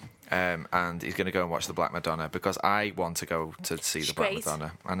clubbing, and he's going to go and watch the Black Madonna because I want to go to see the Black Great.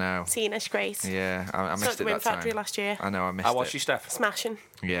 Madonna. I know. Seeing us great. Yeah, I Saw missed the it Win that Factory time. last year. I know, I missed How it. was she, Steph? Smashing.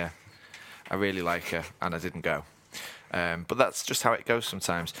 Yeah, I really like her, and I didn't go. But that's just how it goes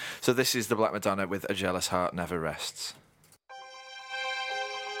sometimes. So this is the Black Madonna with A Jealous Heart Never Rests.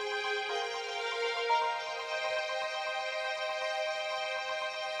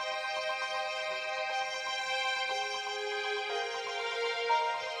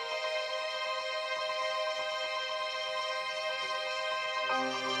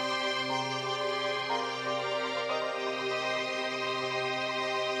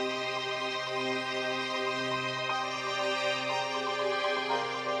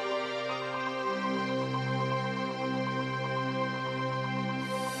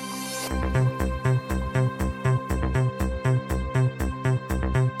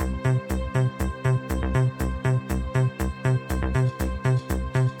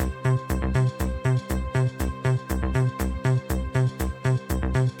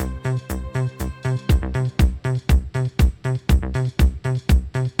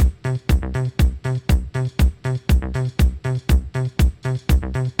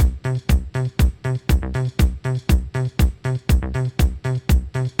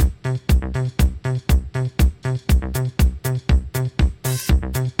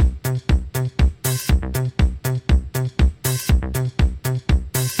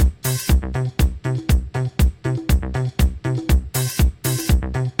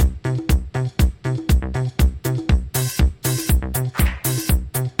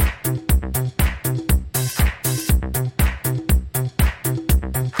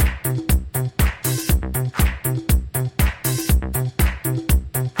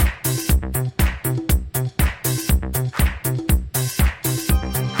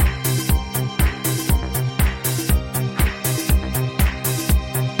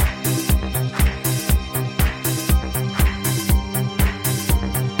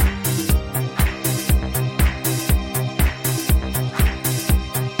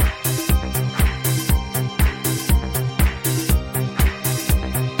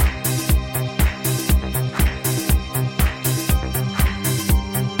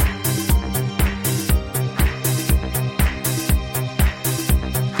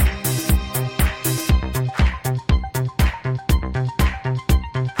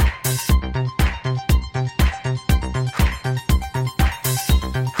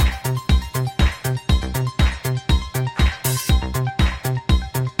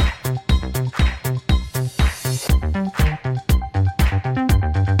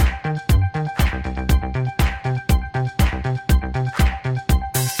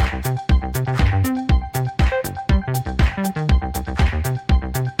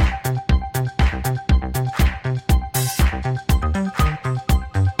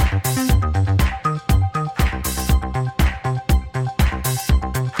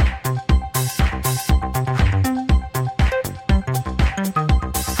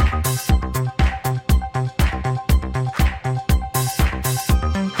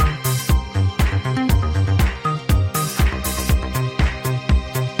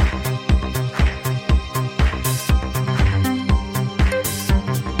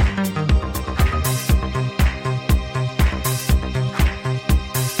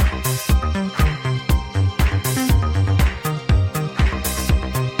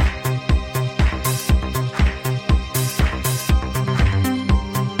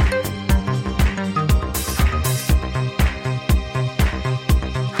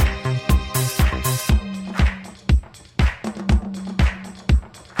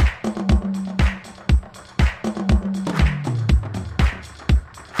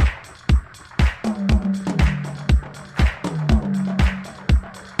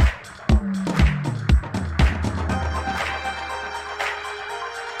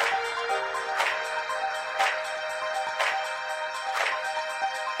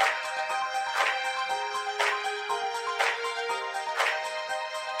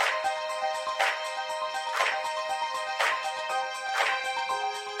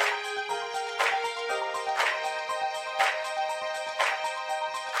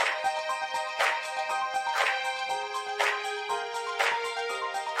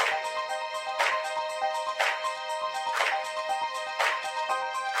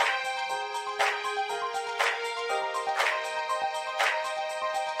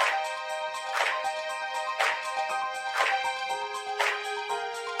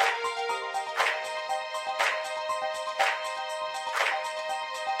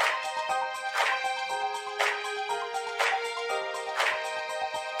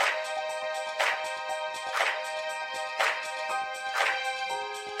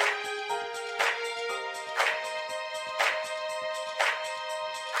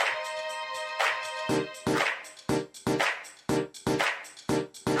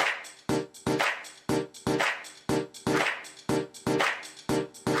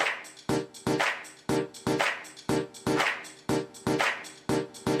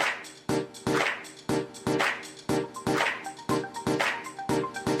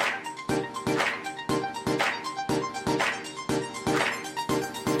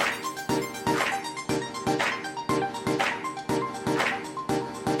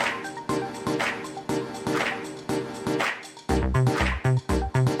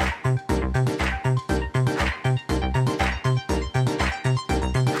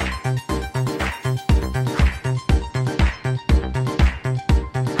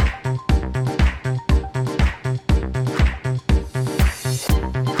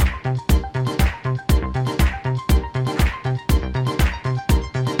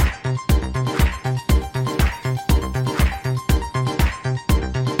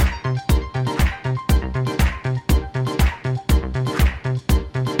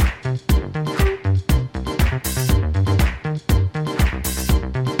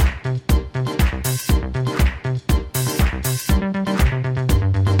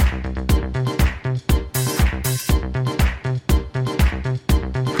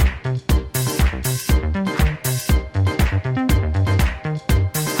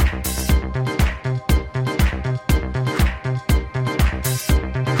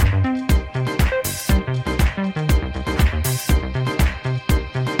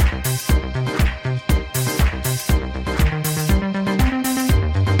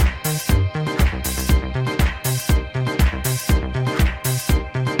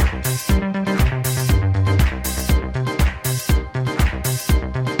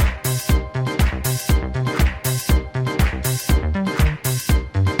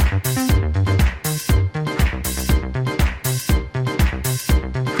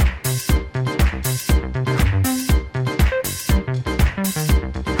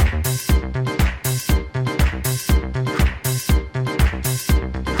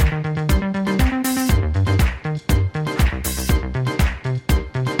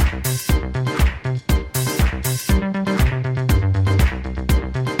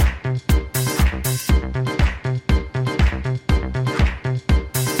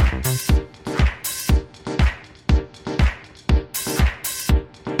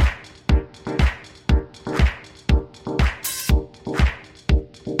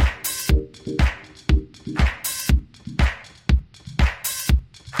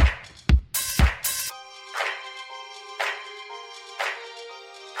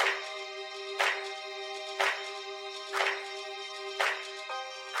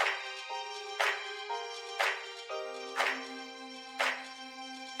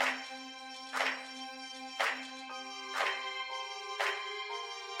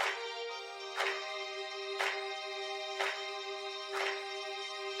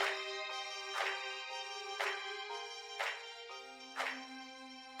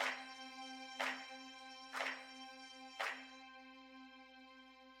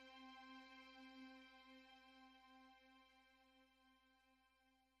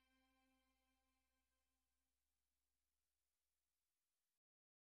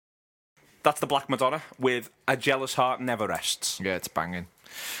 That's the Black Madonna with A Jealous Heart Never Rests. Yeah, it's banging.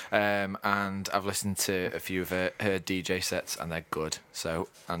 And I've listened to a few of her DJ sets, and they're good. So,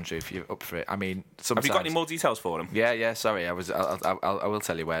 Andrew, if you're up for it, I mean, sometimes... Have you got any more details for him? Yeah. Sorry, I will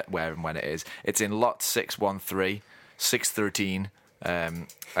tell you where and when it is. It's in lot 613, 613.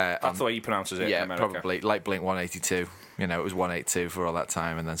 That's the way he pronounces it. Yeah, in America. probably like Blink 182. You know, it was 182 for all that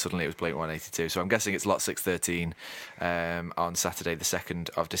time, and then suddenly it was Blink 182. So I'm guessing it's lot 613 on Saturday, the 2nd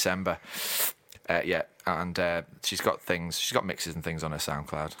of December. And she's got mixes and things on her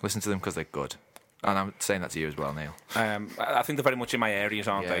SoundCloud. Listen to them because they're good. And I'm saying that to you as well, Neil. I think they're very much in my areas,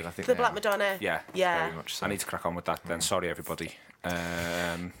 aren't they? I think The they Black are. Madonna. Yeah. Very much so. I need to crack on with that then. Sorry, everybody.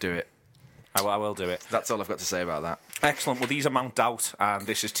 Do it. I will do it. That's all I've got to say about that. Excellent. Well, these are Mount Doubt, and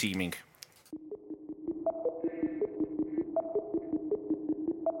this is Teeming.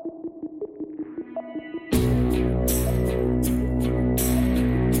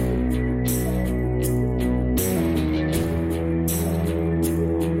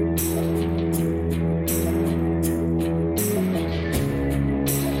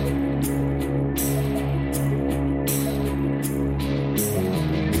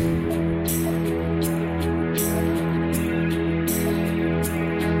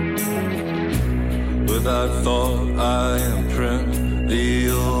 Without thought, I imprint the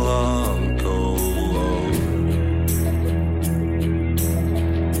alarm code.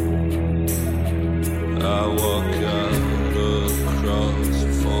 I walk out across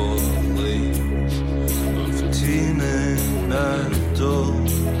 4 lanes of teeming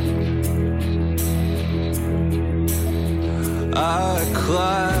adults. I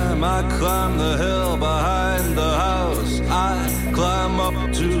climb the hill behind the house. I climb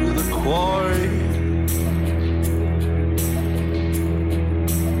up to the quarry.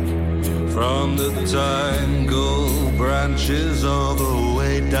 From the tangled branches all the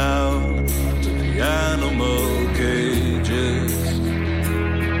way down to the animal cages.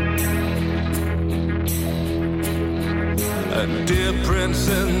 A deer prints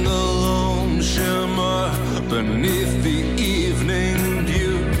in the lone shimmer beneath the evening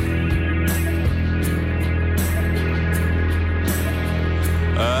dew.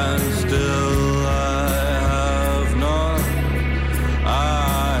 And still I have not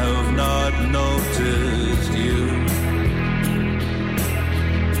noticed you.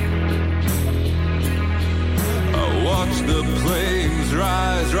 I watch the planes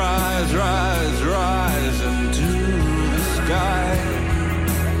rise into the sky.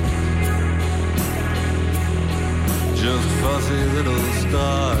 Just fuzzy little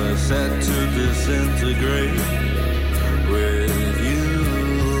stars set to disintegrate with you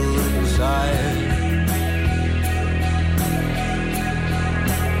inside.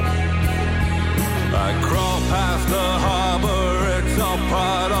 I crawl past the harbor, it's all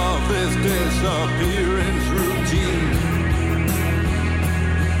part of this disappearance routine.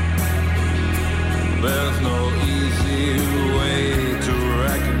 There's no easy way to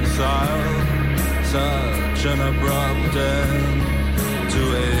reconcile such an abrupt end to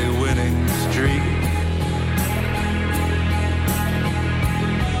a winning streak.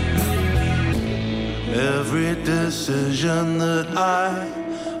 Every decision that I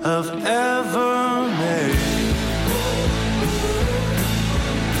have ever made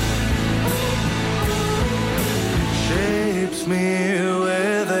shapes me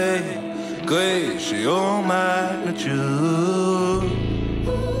with a glacial magnitude.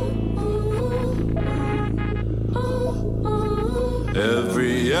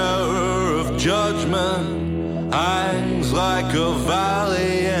 Every error of judgment hangs like a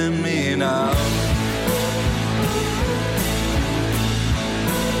valley in me now.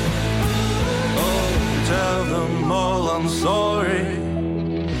 Tell them all I'm sorry.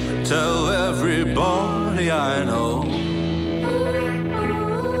 Tell everybody I know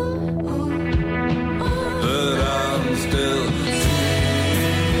that I'm still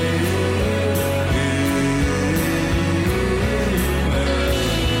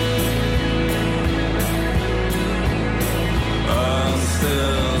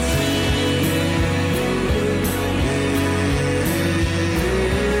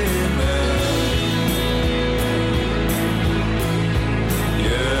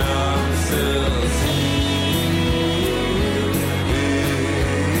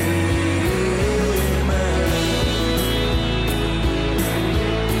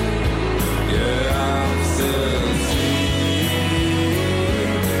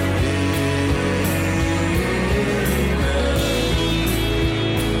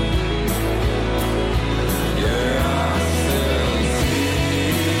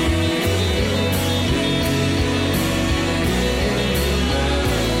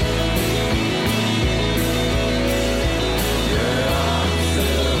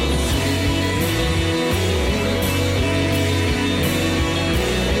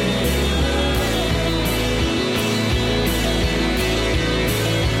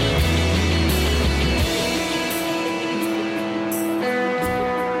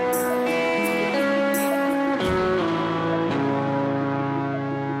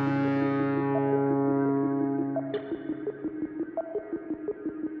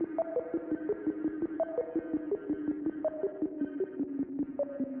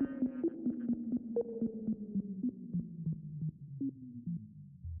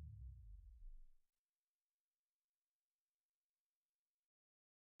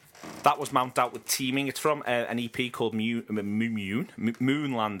That was Mount Out with Teaming. It's from an EP called Moon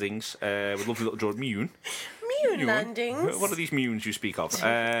Landings, with lovely little Jordan Moon. Moon Landings. What are these moons you speak of?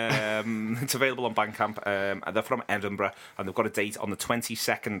 It's available on Bandcamp. And they're from Edinburgh, and they've got a date on the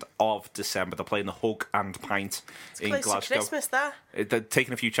 22nd of December. They're playing the Hug and Pint in Close Glasgow. to Christmas, that. They're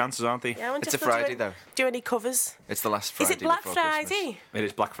taking a few chances, aren't they? Yeah, I wonder It's if a they'll Friday, though. Do any covers? It's the last Friday. Is it Black before Friday? Christmas. It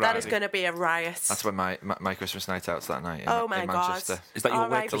is Black Friday. That is going to be a riot. That's when my Christmas night out's that night in, Oh my in God. Manchester. Is that your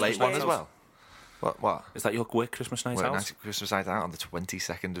R.I.P. work The late Christmas one night as out? well. What? Is that your work Christmas night Well, out? nice Christmas night out on the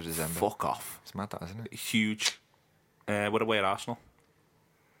 22nd of December. Fuck off. It's mad, that, isn't it? Huge. We're away at Arsenal.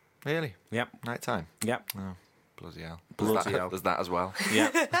 Really? Yep. Night time? Yep. Oh, bloody hell. Bloody hell. There's that as well.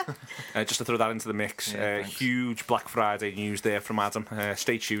 Yeah. Just to throw that into the mix, Yeah, thanks. huge Black Friday news there from Adam.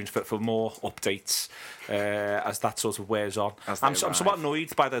 Stay tuned for more updates as that sort of wears on. I'm somewhat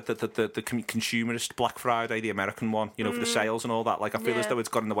annoyed by the consumerist Black Friday, the American one, for the sales and all that. Like, I feel as though it's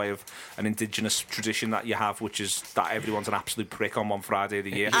got in the way of an indigenous tradition that you have, which is that everyone's an absolute prick on one Friday of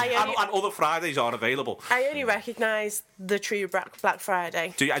the year. And other Fridays aren't available. I only recognise the true Black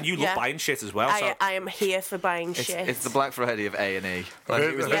Friday. Do you? And you love buying shit as well. I am here for buying shit. It's the Black Friday of A&E. Like,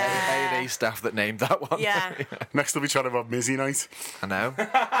 it was the A&E staff that named that one. Yeah. Next we'll be chatting about Mizzy Night. I know.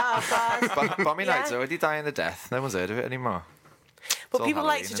 Bommy Night's already dying a death. No one's heard of it anymore. But all people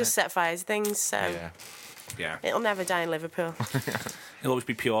like Halloween, to just set fire to things, so Yeah. it'll never die in Liverpool. It'll always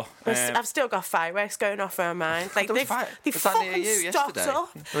be pure. I've still got fireworks going off around mine. Like There was they've was that near fucking you stopped yesterday?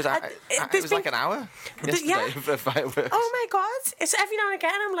 up. It was like an hour yesterday for fireworks. Oh my God! It's every now and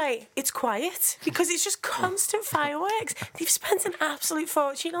again I'm like, it's quiet because it's just constant fireworks. They've spent an absolute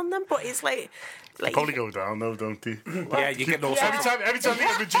fortune on them, but it's like They probably go down though, don't they? Yeah, you get no. Every time they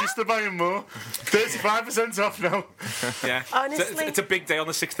get reduced, they're buying more. 35% off now. Yeah, Honestly. it's a big day on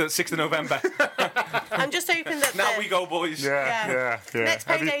the 6th of November. I'm just hoping that Now we go, boys. Yeah. Next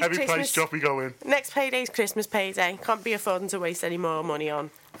payday's Every price Christmas. drop we go in. Next payday's Christmas payday. Can't be affording to waste any more money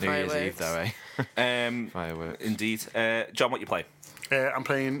on New Year's fireworks. Eve, though, eh? Fireworks. Indeed. John, what you play? I'm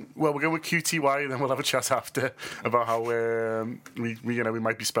playing. Well, we're going with QTY, and then we'll have a chat after about how we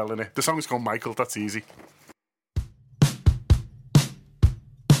might be spelling it. The song's called Michael. That's easy.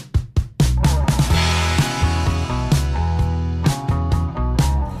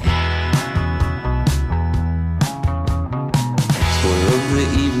 Tour of the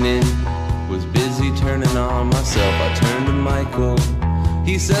evening was busy turning on myself. I turned to Michael.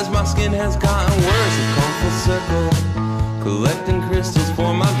 He says my skin has gotten worse. I've come full circle, collecting crystals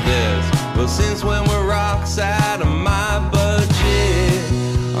for my best. Well, since when were rocks out of my budget?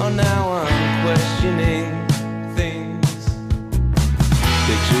 Oh, now I'm questioning things.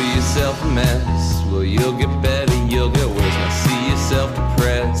 Picture yourself a mess. Well, you'll get better, you'll get worse. Now see yourself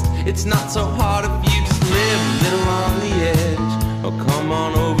depressed. It's not so hard if you just live a little on the edge. Oh, come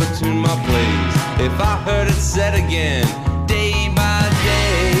on over to my place. If I heard it said again, day by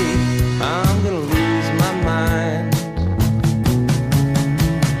day, I'm gonna lose my mind.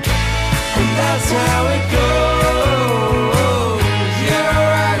 And that's how it goes. You're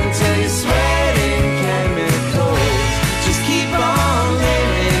alright until you're sweating chemicals. Just keep on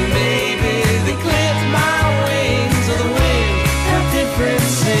living, baby. They clipped my wings, or the wings have different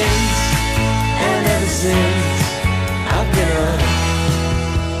since. And ever since I've been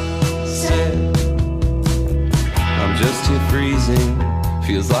upset, I'm just here freezing.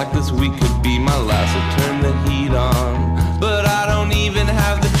 Feels like this week could be my last. I turn the heat on, but I don't even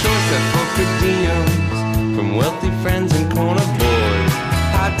have the choice. I for per diems from wealthy friends and corner boys.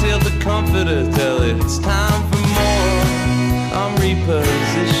 Hightailed the comforter till it's time for more. I'm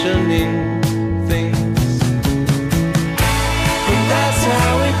repositioning things, and that's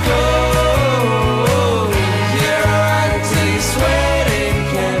how it goes. You're alright until you're sweating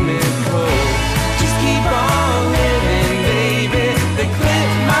chemicals. Just keep on living, baby. They clip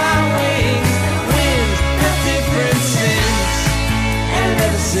my wings. Winds have different since, and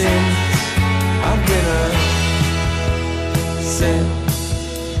ever since I've been upset.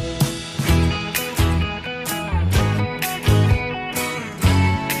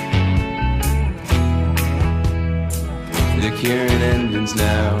 They're curing endings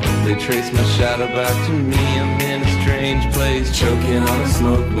now. They trace my shadow back to me. I'm in a strange place, choking on a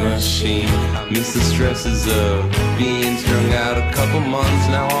smoke machine. I miss the stresses of being strung out a couple months.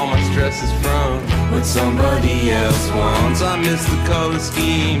 Now all my stress is from what somebody else wants. I miss the color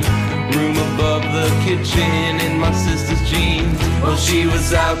scheme, room above the kitchen in my sister's jeans. Well, she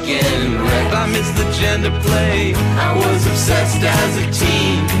was out getting wrecked. I miss the gender play. I was obsessed as a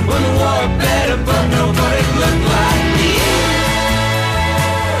teen. When the war better, but nobody looked like me.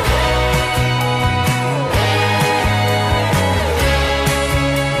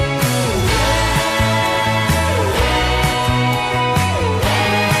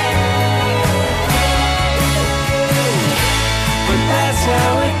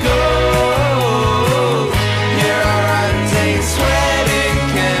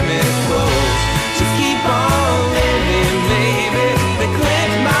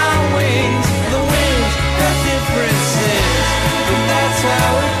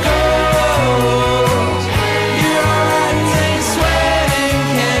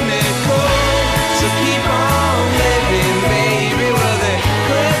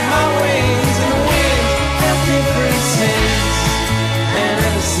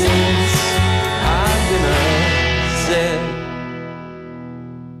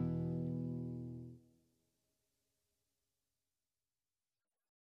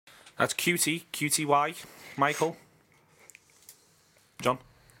 That's QTY, Michael. John?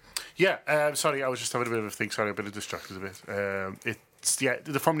 Yeah, sorry, I was just having a bit of a think. Sorry, I've been distracted a bit.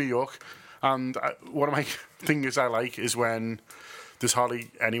 They're from New York, and one of my things I like is when there's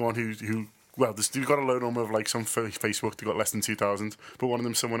hardly anyone who we've got a low number of likes on Facebook. They've got less than 2,000, but one of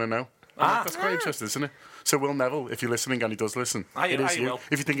them's someone I know. That's quite interesting, isn't it? So Will Neville, if you're listening, and he does listen, it is you. Will.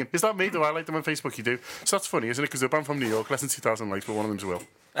 If you're thinking, is that me? Do I like them on Facebook? You do. So that's funny, isn't it? Because they're banned from New York, less than 2,000 likes, but one of them's Will.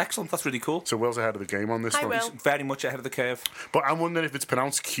 Excellent, that's really cool. So Will's ahead of the game on this one. Will. Very much ahead of the curve. But I'm wondering if it's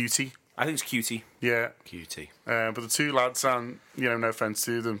pronounced cutie. I think it's cutie. Yeah. Cutie. But the two lads, and no offence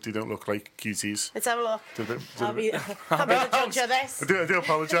to them, they don't look like cuties. Let's have a look. Do they? I'll be the judge of this. I do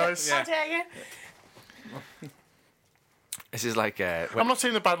apologise. How dare you? This is like I'm not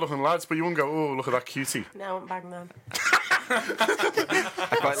saying they're bad looking lads, but you won't go, oh, look at that cutie. No, I won't bang them.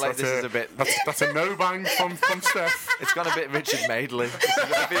 I quite like this is a bit. That's a no bang from Steph. It's gone a bit Richard Madeley.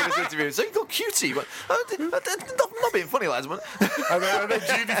 I feel this interview. So you got cutie, but not being funny, lads. Man. And then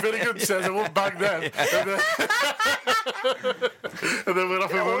Judy Finnegan says, I won't bang them. Yeah. And then we're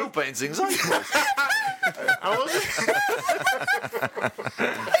off and Oil paintings.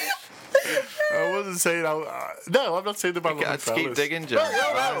 I wasn't saying. No, I'm not saying the bad looking Let's fellas. keep digging, John.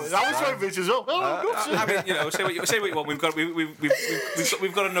 No, that was my bitch as well. I mean, say what you want.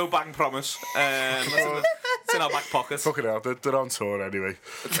 We've got a no bang promise. It's in our back pocket. Fucking hell, they're on tour anyway.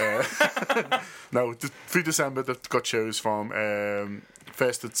 No, through December they've got shows from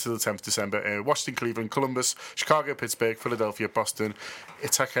 1st to the 10th December. Washington, Cleveland, Columbus, Chicago, Pittsburgh, Philadelphia, Boston,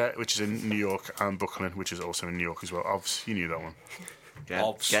 Ithaca, which is in New York, and Brooklyn, which is also in New York as well. Obviously, you knew that one.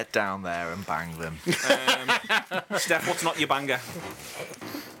 Get down there and bang them. Steph, what's not your banger?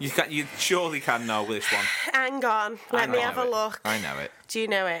 You surely can know this one. Hang on, let me have a look. I know it. Do you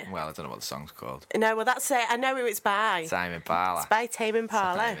know it? Well, I don't know what the song's called. No, well that's it. I know who it's by. Tame Impala. It's by Tame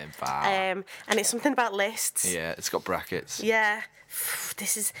Impala. Tame Impala. And it's something about lists. Yeah, it's got brackets. Yeah.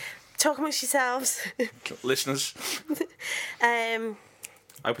 This is... Talk amongst yourselves. Listeners. I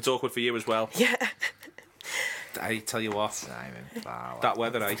hope it's awkward for you as well. Yeah. I tell you what. Tame Impala. That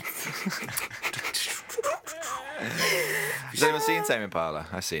weather, eh? Has anyone seen Tame Impala?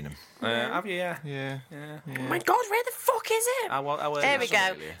 I've seen him. Have you? Yeah. Oh my God, where the fuck is it? There we go.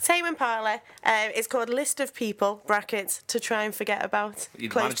 Australia. Tame Impala. It's called List of People, brackets, to try and forget about. You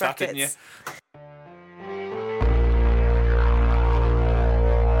Close managed that, brackets. didn't you?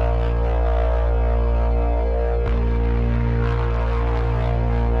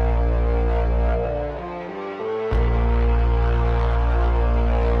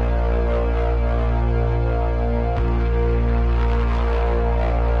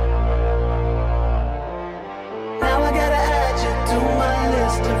 Now I gotta add you to my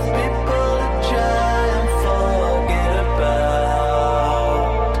list of people to try and forget about.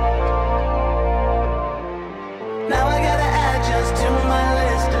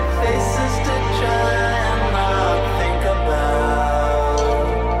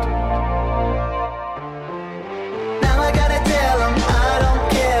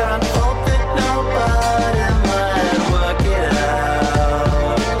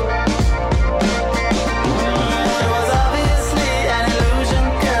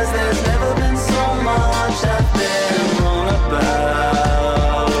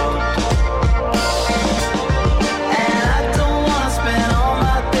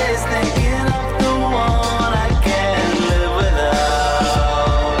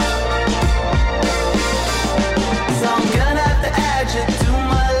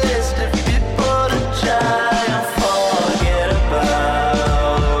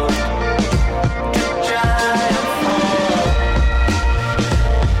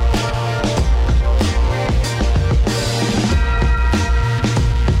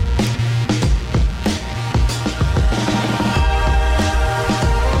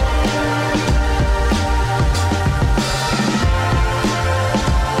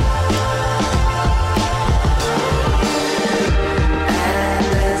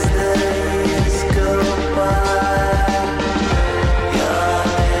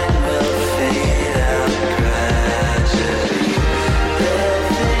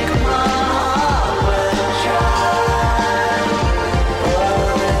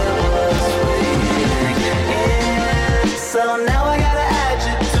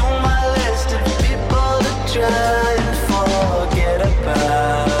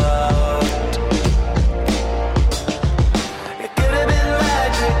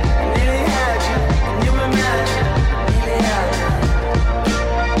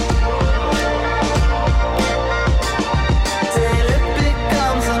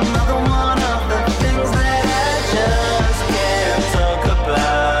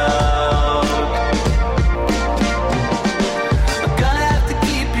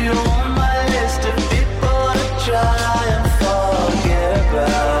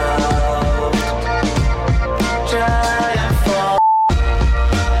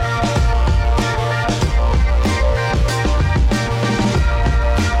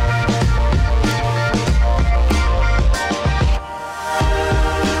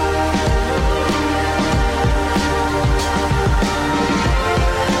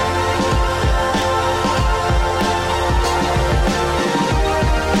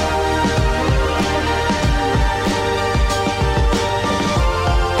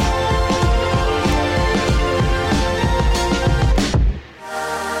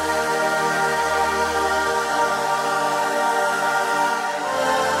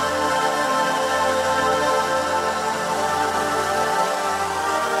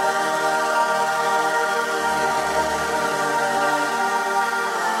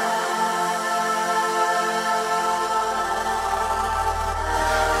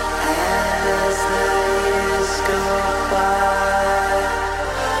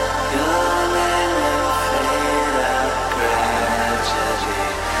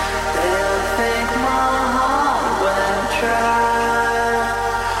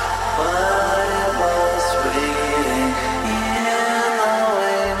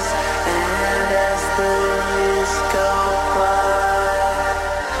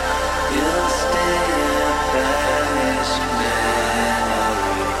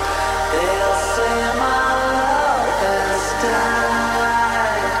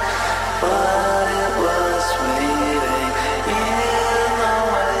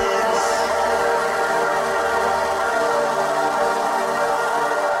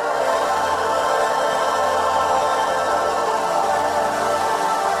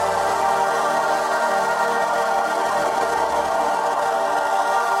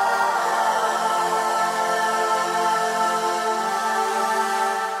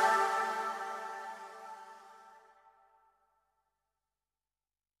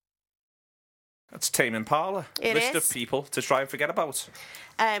 Tame Impala. It List is. of people to try and forget about.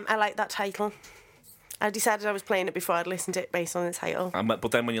 I like that title. I decided I was playing it before I'd listened to it based on the title. But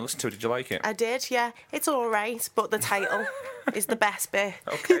then when you listened to it, did you like it? I did, yeah. It's all right, but the title is the best bit.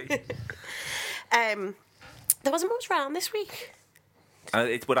 Okay. There wasn't much round this week. We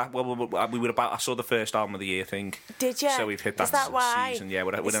were about. I saw the first album of the year thing. Did you? So we've hit that, Is that why? season. Yeah,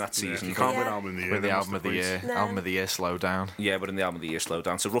 we're in that season. You can't win Yeah. album of the year. With the then, album what's of the year, No. album of the year, slow down. Yeah, we're in the album of the year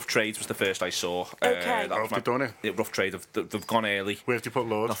slowdown. So Rough Trades was the first I saw. Okay. That Oh, was have they done it? Yeah, Rough Trade. They've gone early. Where have you put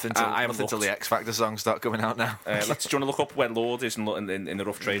Lord? Nothing I haven't till looked. the X Factor songs start coming out now. Do you want to look up where Lord is in the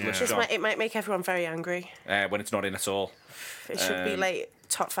Rough Trade list, John? It might make everyone very angry. When it's not in at all. It should be like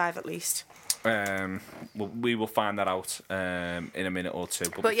top 5 at least. We will find that out in a minute or two.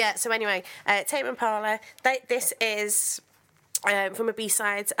 But yeah, so anyway, Tame Impala, this is from a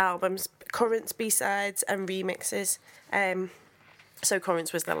B-sides albums, Currents, B-sides and remixes. So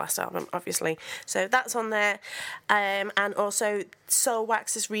Currents was their last album, obviously. So that's on there. And also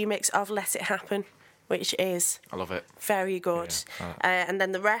Soulwax's remix of Let It Happen, which is I love it. very good. Yeah. And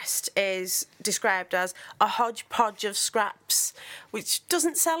then the rest is described as a hodgepodge of scraps, which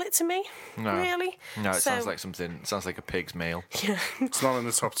doesn't sell it to me, No. really. No, it So- sounds like something. It sounds like a pig's meal. It's not in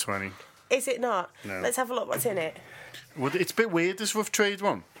the top 20. Is it not? No. Let's have a look what's in it. Well, it's a bit weird, this Rough Trade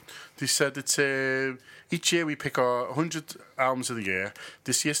one. They said that each year we pick our 100 albums of the year.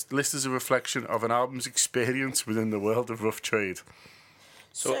 This year's list is a reflection of an album's experience within the world of Rough Trade.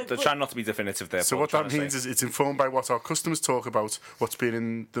 So they're trying not to be definitive there. So Paul, what trying that to means say. is it's informed by what our customers talk about, what's been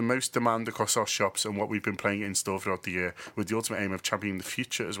in the most demand across our shops, and what we've been playing in store throughout the year, with the ultimate aim of championing the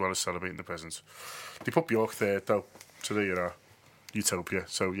future as well as celebrating the present. They put Bjork there, though, so there you are. Utopia.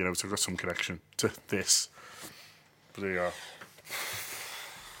 So, it's got some connection to this. But there you are.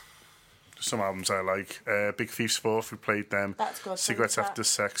 Some albums I like. Big Thief's Fourth, we played them. That's good. Cigarettes Thanks for After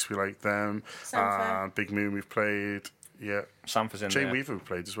Sex, we like them. Sampha. And Big Moon, we've played. Yeah. Sampha's in Jane there. Weaver, we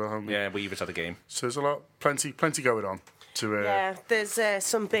played as well, haven't we? Yeah, Weaver's had a game. So there's a lot, plenty going on. To Yeah, there's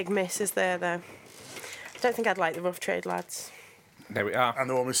some big misses there, though. I don't think I'd like the Rough Trade lads. There we are. And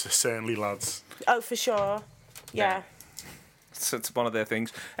they're almost certainly lads. Oh, for sure. Yeah. It's one of their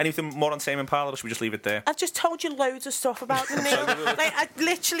things. Anything more on Tame Impala, or should we just leave it there? I've just told you loads of stuff about them, Neil. Like, I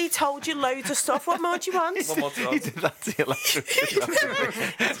literally told you loads of stuff. What more do you want? One more to He did that to you last week.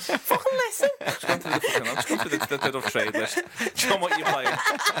 Fucking listen. Let's go through the Rough Trade list. John, what are you playing?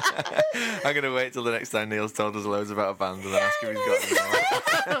 I'm going to wait till the next time Neil's told us loads about a band and then ask if he's got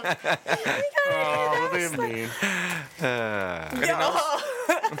any more. Oh, what do you mean?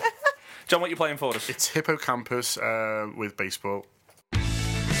 John, what are you playing for us? It's Hippocampus with baseball.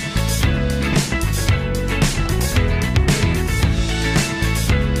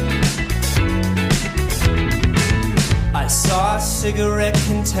 I saw a cigarette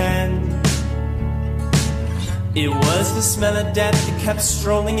contend. It was the smell of death that kept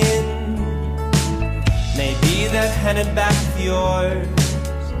strolling in. Maybe that handed back of yours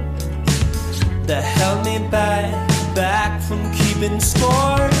that held me back from keeping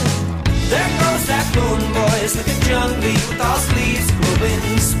score. There goes that moon, boys, looking jungly with all sleeves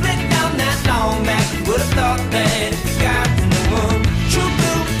glowing. Split down that long back, you would have thought that if you got in the room. True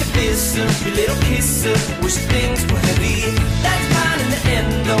blue with the kisser, your little kisser, wish things were heavy. That's mine in the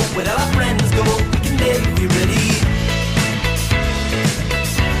end, though, where all our friends go, we can never be ready.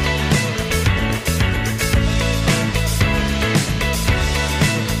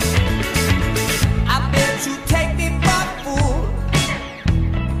 I bet you take me for a fool.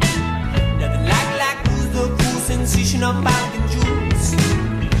 Nothing like who's the cool sensation of Falcon Juice.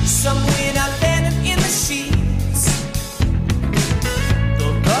 Somewhere I landed in the sheets.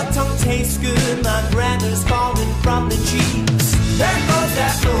 Though the tongue tastes good, my grandar's falling from the cheeks. There goes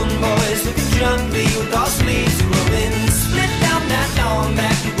that moon, boys, looking jungly with all sleeves glowing. Split down that long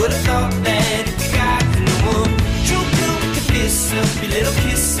back, you would have thought that if you got in the womb. True blue with the kisser, your little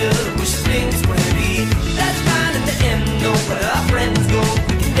kisser, wish things were heavy. That's fine in the end, though, where our friends go,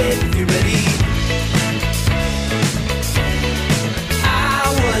 we can never be ready. I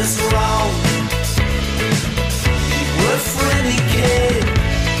was wrong. You were a friendly kid.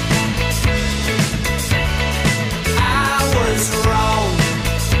 I was wrong.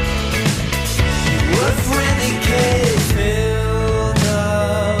 You were a friendly kid. Fill the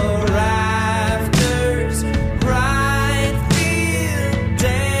rafters, right field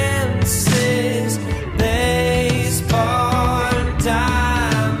dances, baseball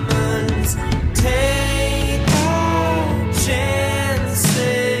diamonds, take all chances.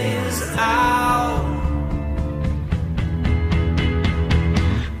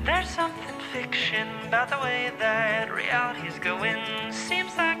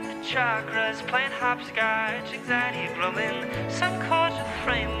 in some cordial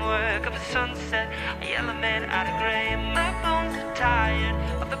framework of a sunset. A yellow man out of grey. My bones are tired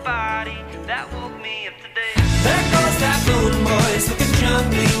of the body that woke me up today. There goes that moon boys looking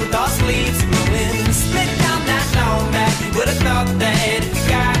jungly with all sleeves growing. Split down that long back. You would have thought that if you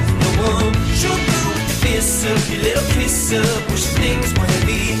got no one, shoot through with your fists up, your little kiss up, wish things were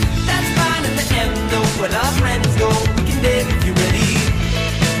heavy. That's fine in the end though. Where our friends go, we can live if you're ready.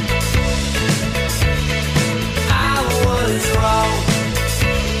 I was wrong.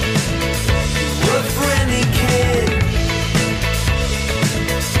 You were a friendly kid.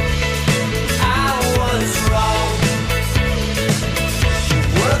 I was wrong. You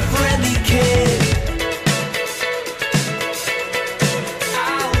were a friendly kid.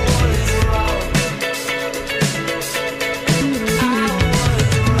 I was wrong. I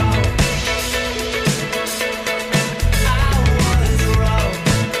was wrong. I was wrong.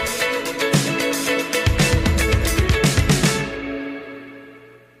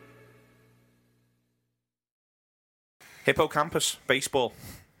 Hippocampus, baseball.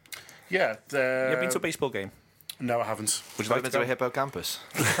 Yeah. You ever been to a baseball game? No, I haven't. Would you like Been to to go? a hippocampus?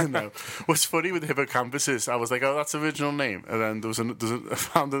 No. What's funny with the hippocampus is I was like, oh, that's the original name. And then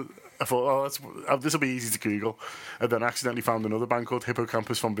I thought, oh, this will be easy to Google. And then I accidentally found another band called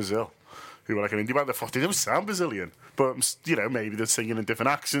Hippocampus from Brazil, who were like an indie band. I thought they don't sound Brazilian. But, you know, maybe they're singing in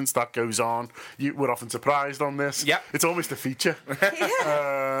different accents. That goes on. We're often surprised on this. Yep. It's almost a feature.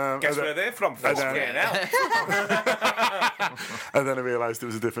 Guess where they're from? And then- Fucking hell. And then I realised it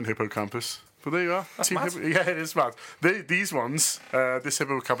was a different hippocampus. But there you are. That's Team mad. Yeah, it is mad. These ones, this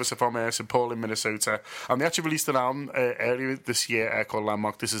hippocampus are from St. Paul in Minnesota. And they actually released an album earlier this year called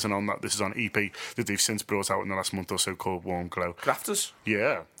Landmark. This is an EP that they've since brought out in the last month or so called Warm Glow. Grafters.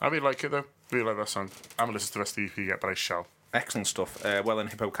 Yeah, I really like it though. Really like that song. I haven't listened to the rest of the EP yet, but I shall. Excellent stuff. Well in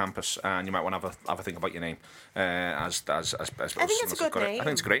Hippocampus, and you might want to have a think about your name. As I think it's a good name. I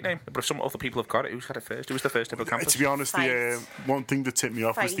think it's a great name. But if some other people have got it, who's had it first? Who was the first Hippocampus? To be honest, the one thing that tipped me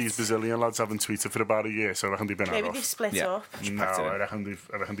off was Fight. these Brazilian lads haven't tweeted for about a year, so I reckon they've been Maybe out they've off. split Yeah. up. No, I reckon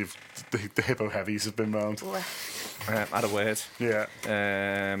the hippo heavies have been round. Add a word. Yeah.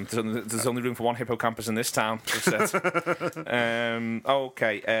 There's only room for one Hippocampus in this town. Just said.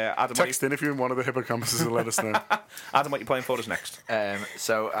 Okay, Adam. Text in if you're in one of the hippocampuses and let us know. Adam, what are you playing for us next?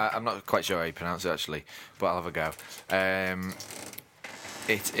 So I'm not quite sure how you pronounce it actually, but I'll have a go.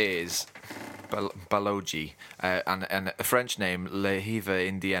 It is Balogi, and a French name, Le Hiver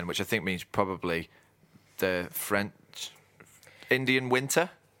Indien, which I think means probably the French Indian winter,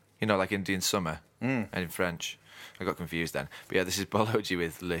 you know, like Indian summer, and in French. I got confused then. But yeah, this is Balogi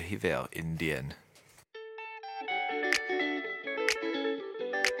with Le Hiver Indien.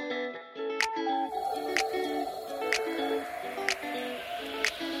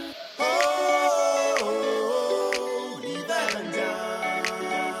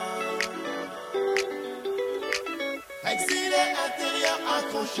 Exilé intérieur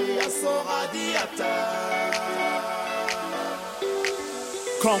accroché à son radiateur.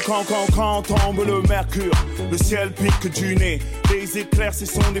 Quand tombe le mercure, le ciel pique du nez. Les éclairs, ce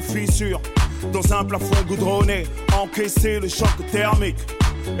sont des fissures. Dans un plafond goudronné, encaisser le choc thermique.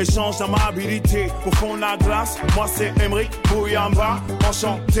 Échange d'amabilité au fond de la glace. Moi c'est Emeric Bouyamba,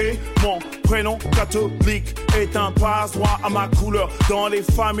 enchanté. Mon prénom catholique est un passe-droit à ma couleur. Dans les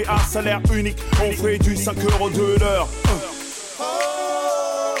familles à salaire unique, on fait du 5 € de l'heure.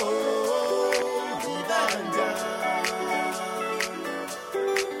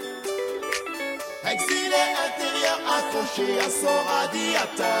 Exilé intérieur accroché à son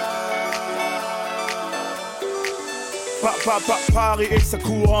radiateur. Paris et sa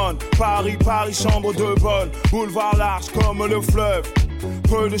couronne. Paris, chambre de bonne. Boulevard large comme le fleuve.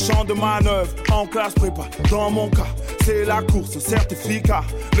 Peu de champs de manœuvre. En classe prépa, dans mon cas, c'est la course, certificat.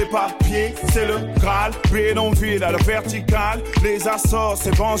 Les papiers, c'est le Graal. Bédonville à la verticale. Les assos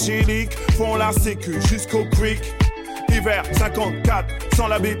évangéliques font la sécu jusqu'au creek. Hiver 54, sans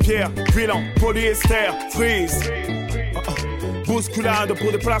l'abbé Pierre. Bilan, polyester, freeze. Bousculade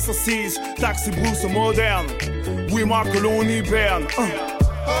pour des places assises. Taxi brousse moderne. Oui, moi que l'on hiberne.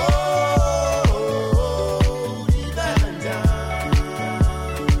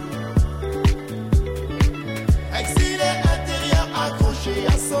 Exilé intérieur accroché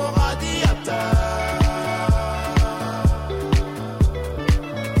à son radiateur.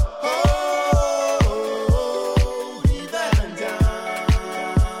 Hiver indien.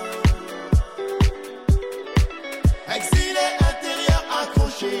 Exilé intérieur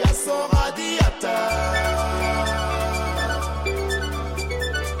accroché à son radiateur.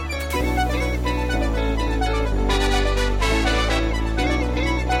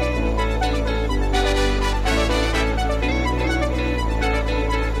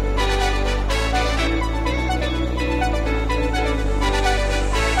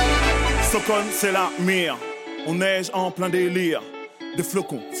 déconne, c'est la mire. On neige en plein délire. Des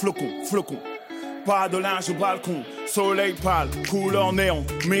flocons, flocons, flocons. Pas de linge au balcon. Soleil pâle, couleur néon.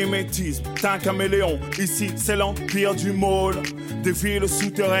 Mimétisme, d'un caméléon. Ici, c'est l'empire du môle. Des villes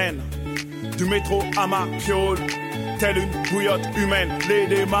souterraines. Du métro à ma piole. Telle une bouillotte humaine. Les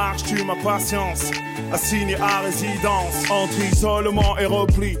démarches tuent ma patience. Assigné à résidence. Entre isolement et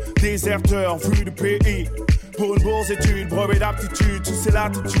repli. Déserteur, vu du pays. Pour une bourse étude, brevet d'aptitude. Sous ces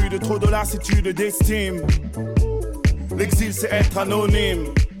latitudes, trop de lassitude d'estime. L'exil c'est être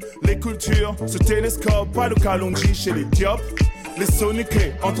anonyme. Les cultures se télescopent. Pas de Kalonji chez les diopes. Les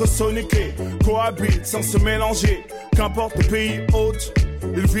soniqués, entre soniqués, cohabitent sans se mélanger. Qu'importe le pays hôte,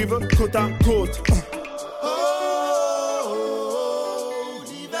 ils vivent côte à côte.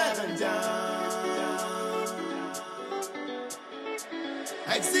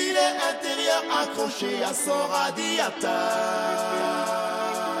 Exilé intérieur accroché à son radiateur.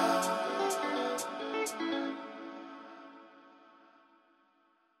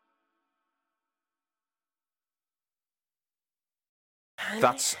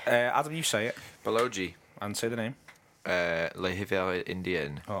 That's Adam, you say it. Balogi. And say the name. Le Hiver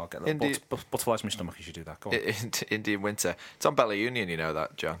Indian. Oh, get that butterflies in my stomach. You should do that. Go on. Indian Winter. It's on Bella Union, you know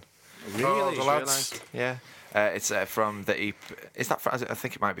that, John? Really? The lads. Yeah. It's from the EP. Is that? I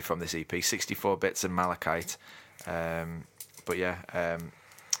think it might be from this EP. 64 Bits and Malachite. But yeah.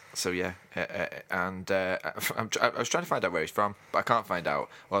 So yeah. I was trying to find out where he's from, but I can't find out.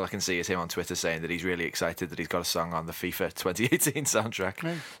 All I can see is him on Twitter saying that he's really excited that he's got a song on the FIFA 2018 soundtrack.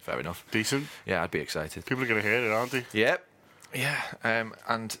 Yeah. Fair enough. Decent. Yeah, I'd be excited. People are going to hear it, aren't they? Yep. Yeah,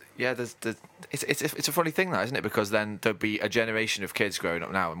 and yeah, it's a funny thing, that, isn't it? Because then there'll be a generation of kids growing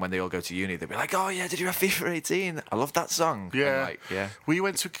up now, and when they all go to uni, they'll be like, "Oh yeah, did you have FIFA 18? I love that song." Yeah, like, yeah. I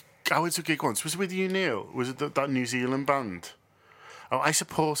went to a gig once. Was it with you, Neil? Was it that New Zealand band? Oh, I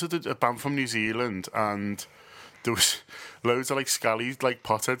supported a band from New Zealand, and there was loads of like scally like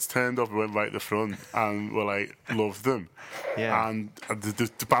potheads turned up and went right at the front, and were like loved them. Yeah, and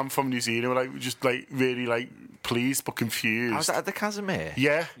the band from New Zealand were like just like really like pleased but confused. I was at the Casimir.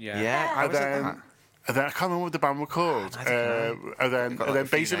 Yeah. And then I can't remember what the band were called. And then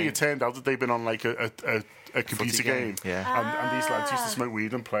basically it turned out that they'd been on like a computer game. Yeah. And these lads used to smoke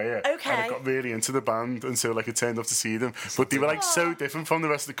weed and play it. Okay. And I got really into the band, and so like I turned up to see them. But they were like so different from the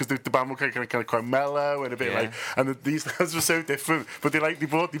rest of because the band were kind of quite mellow and a bit like, and these lads were so different. But they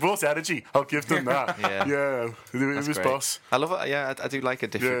brought energy. I'll give them that. Yeah. It was great. boss. I love it. Yeah, I do like a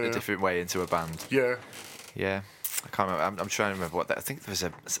different way into a band. Yeah. Yeah. I can't remember. I'm trying to remember what. I think there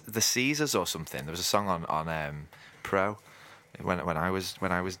was the Caesars or something. There was a song on Pro when I was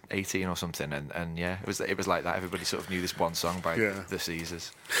 18 or something, and yeah, it was like that. Everybody sort of knew this one song by the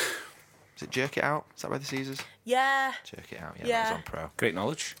Caesars. Is it Jerk It Out? Is that by the Caesars? Yeah. Jerk It Out. Yeah, that was on Pro. Great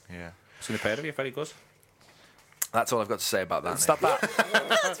knowledge. Yeah. Seen a pair of you, very good. That's all I've got to say about that. Stop that.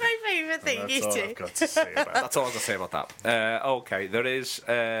 That's my favourite thing you do. I've got to say about That's all I've got to say about that. Okay, there is.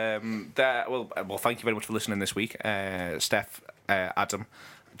 Well, thank you very much for listening this week, Steph, Adam,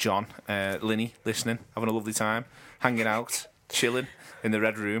 John, Linny, listening, having a lovely time, hanging out, chilling in the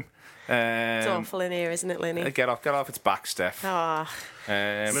Red Room. It's awful in here, isn't it, Linny? Get off its back, Steph.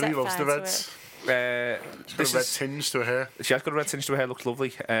 Linny loves the Reds. This red tinge to her hair. She has got a red tinge to her hair. Looks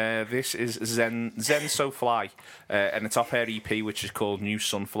lovely. This is Zen So Fly, and it's off her EP, which is called New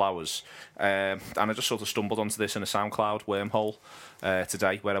Sunflowers. And I just sort of stumbled onto this in a SoundCloud wormhole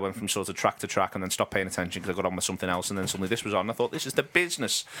today, where I went from sort of track to track and then stopped paying attention because I got on with something else, and then suddenly this was on. I thought, this is the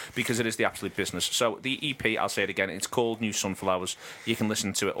business, because it is the absolute business. So the EP, I'll say it again, it's called New Sunflowers. You can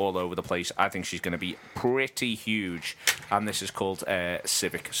listen to it all over the place. I think she's going to be pretty huge, and this is called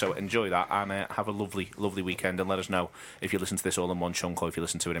Civic. So enjoy that, and have a lovely, lovely weekend, and let us know if you listen to this all in one chunk or if you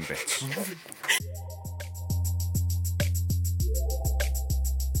listen to it in bits.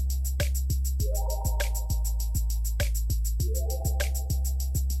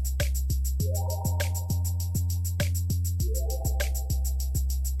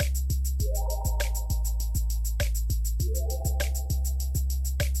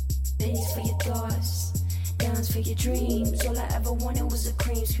 Pennies for your thoughts, dimes for your dreams. All I ever wanted was a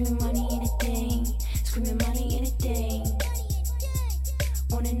cream. Screaming money in a thing, screaming money in a thing.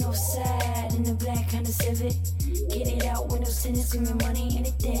 On the north side, in the black kind of Civic. Get it out when no sin is screaming money in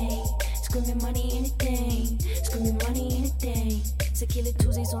a thing. Screaming money in a thing, screaming money in a thing. Tequila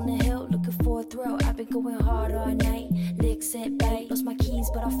Tuesdays on the hill, looking for a thrill. I've been going hard all night, licks at bite. Lost my keys,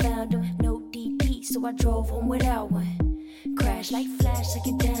 but I found them. No DP, so I drove home without one. Crash like flash, like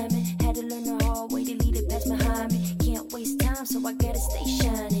a diamond. Had to learn the hard way to lead it past behind me. Can't waste time, so I gotta stay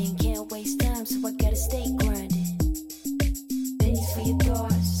shining. Can't waste time, so I gotta stay grinding. Pennies for your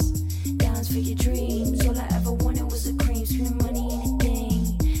thoughts, dimes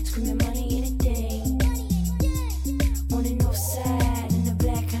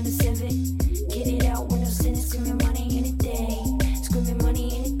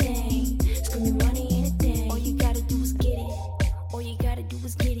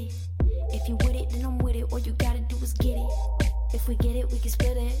it, we can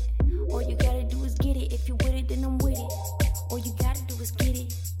split it. All you gotta do is get it. If you with it, then I'm with it. All you gotta do is get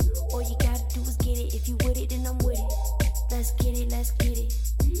it. All you gotta do is get it. If you with it, then I'm with it. Let's get it, let's get it.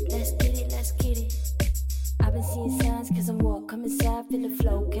 Let's get it, let's get it. I've been seeing signs cause I'm walk, come inside, feel the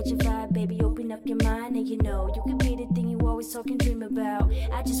flow. Catch a vibe, baby, open up your mind. And you know, you could be the thing you always talk and dream about.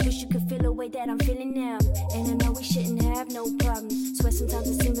 I just wish you could feel the way that I'm feeling now. And I know we shouldn't have no problems. Swear sometimes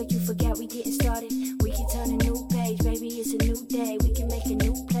it seems like you forgot we getting started. We can turn a new page, baby, it's a new day. We can make a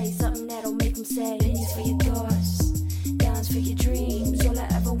new play, something that'll make them say pennies for your thoughts, dimes for your dreams. All I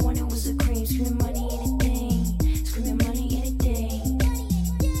ever wanted was a cream, screaming money anything, screaming money anything.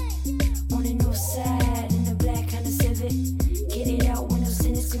 On the north side, in the black kind of Civic, get it out when I'm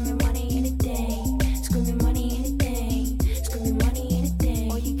sitting, screaming money anything, screaming money anything, screaming money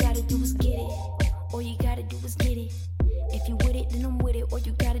anything. All you gotta do is get it, all you gotta do is get it. If you with it, then I'm with it, all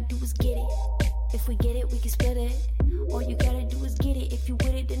you gotta do is get it. If we get it, we can split it. All you gotta do is get it. If you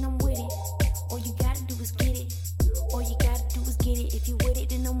with it, then I'm with it. All you gotta do is get it. All you gotta do is get it. If you with it,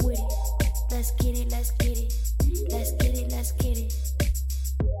 then I'm with it. Let's get it, let's get it. Let's get it, let's get it.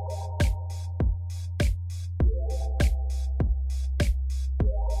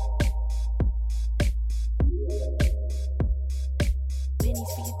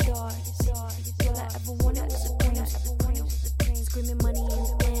 Pennies for your thoughts. All I ever wanted was a cream. Screaming money in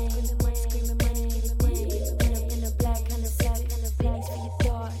the bank. Screaming money in the bank. In a black kind of sack. Pennies for your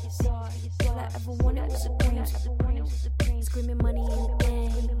thoughts. All I ever wanted was a cream. Screaming money in the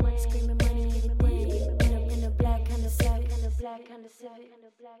bank. Screaming money in the bank. In a black kind of sack.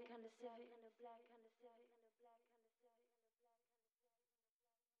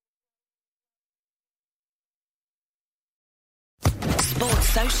 Sports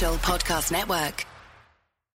Social Podcast Network.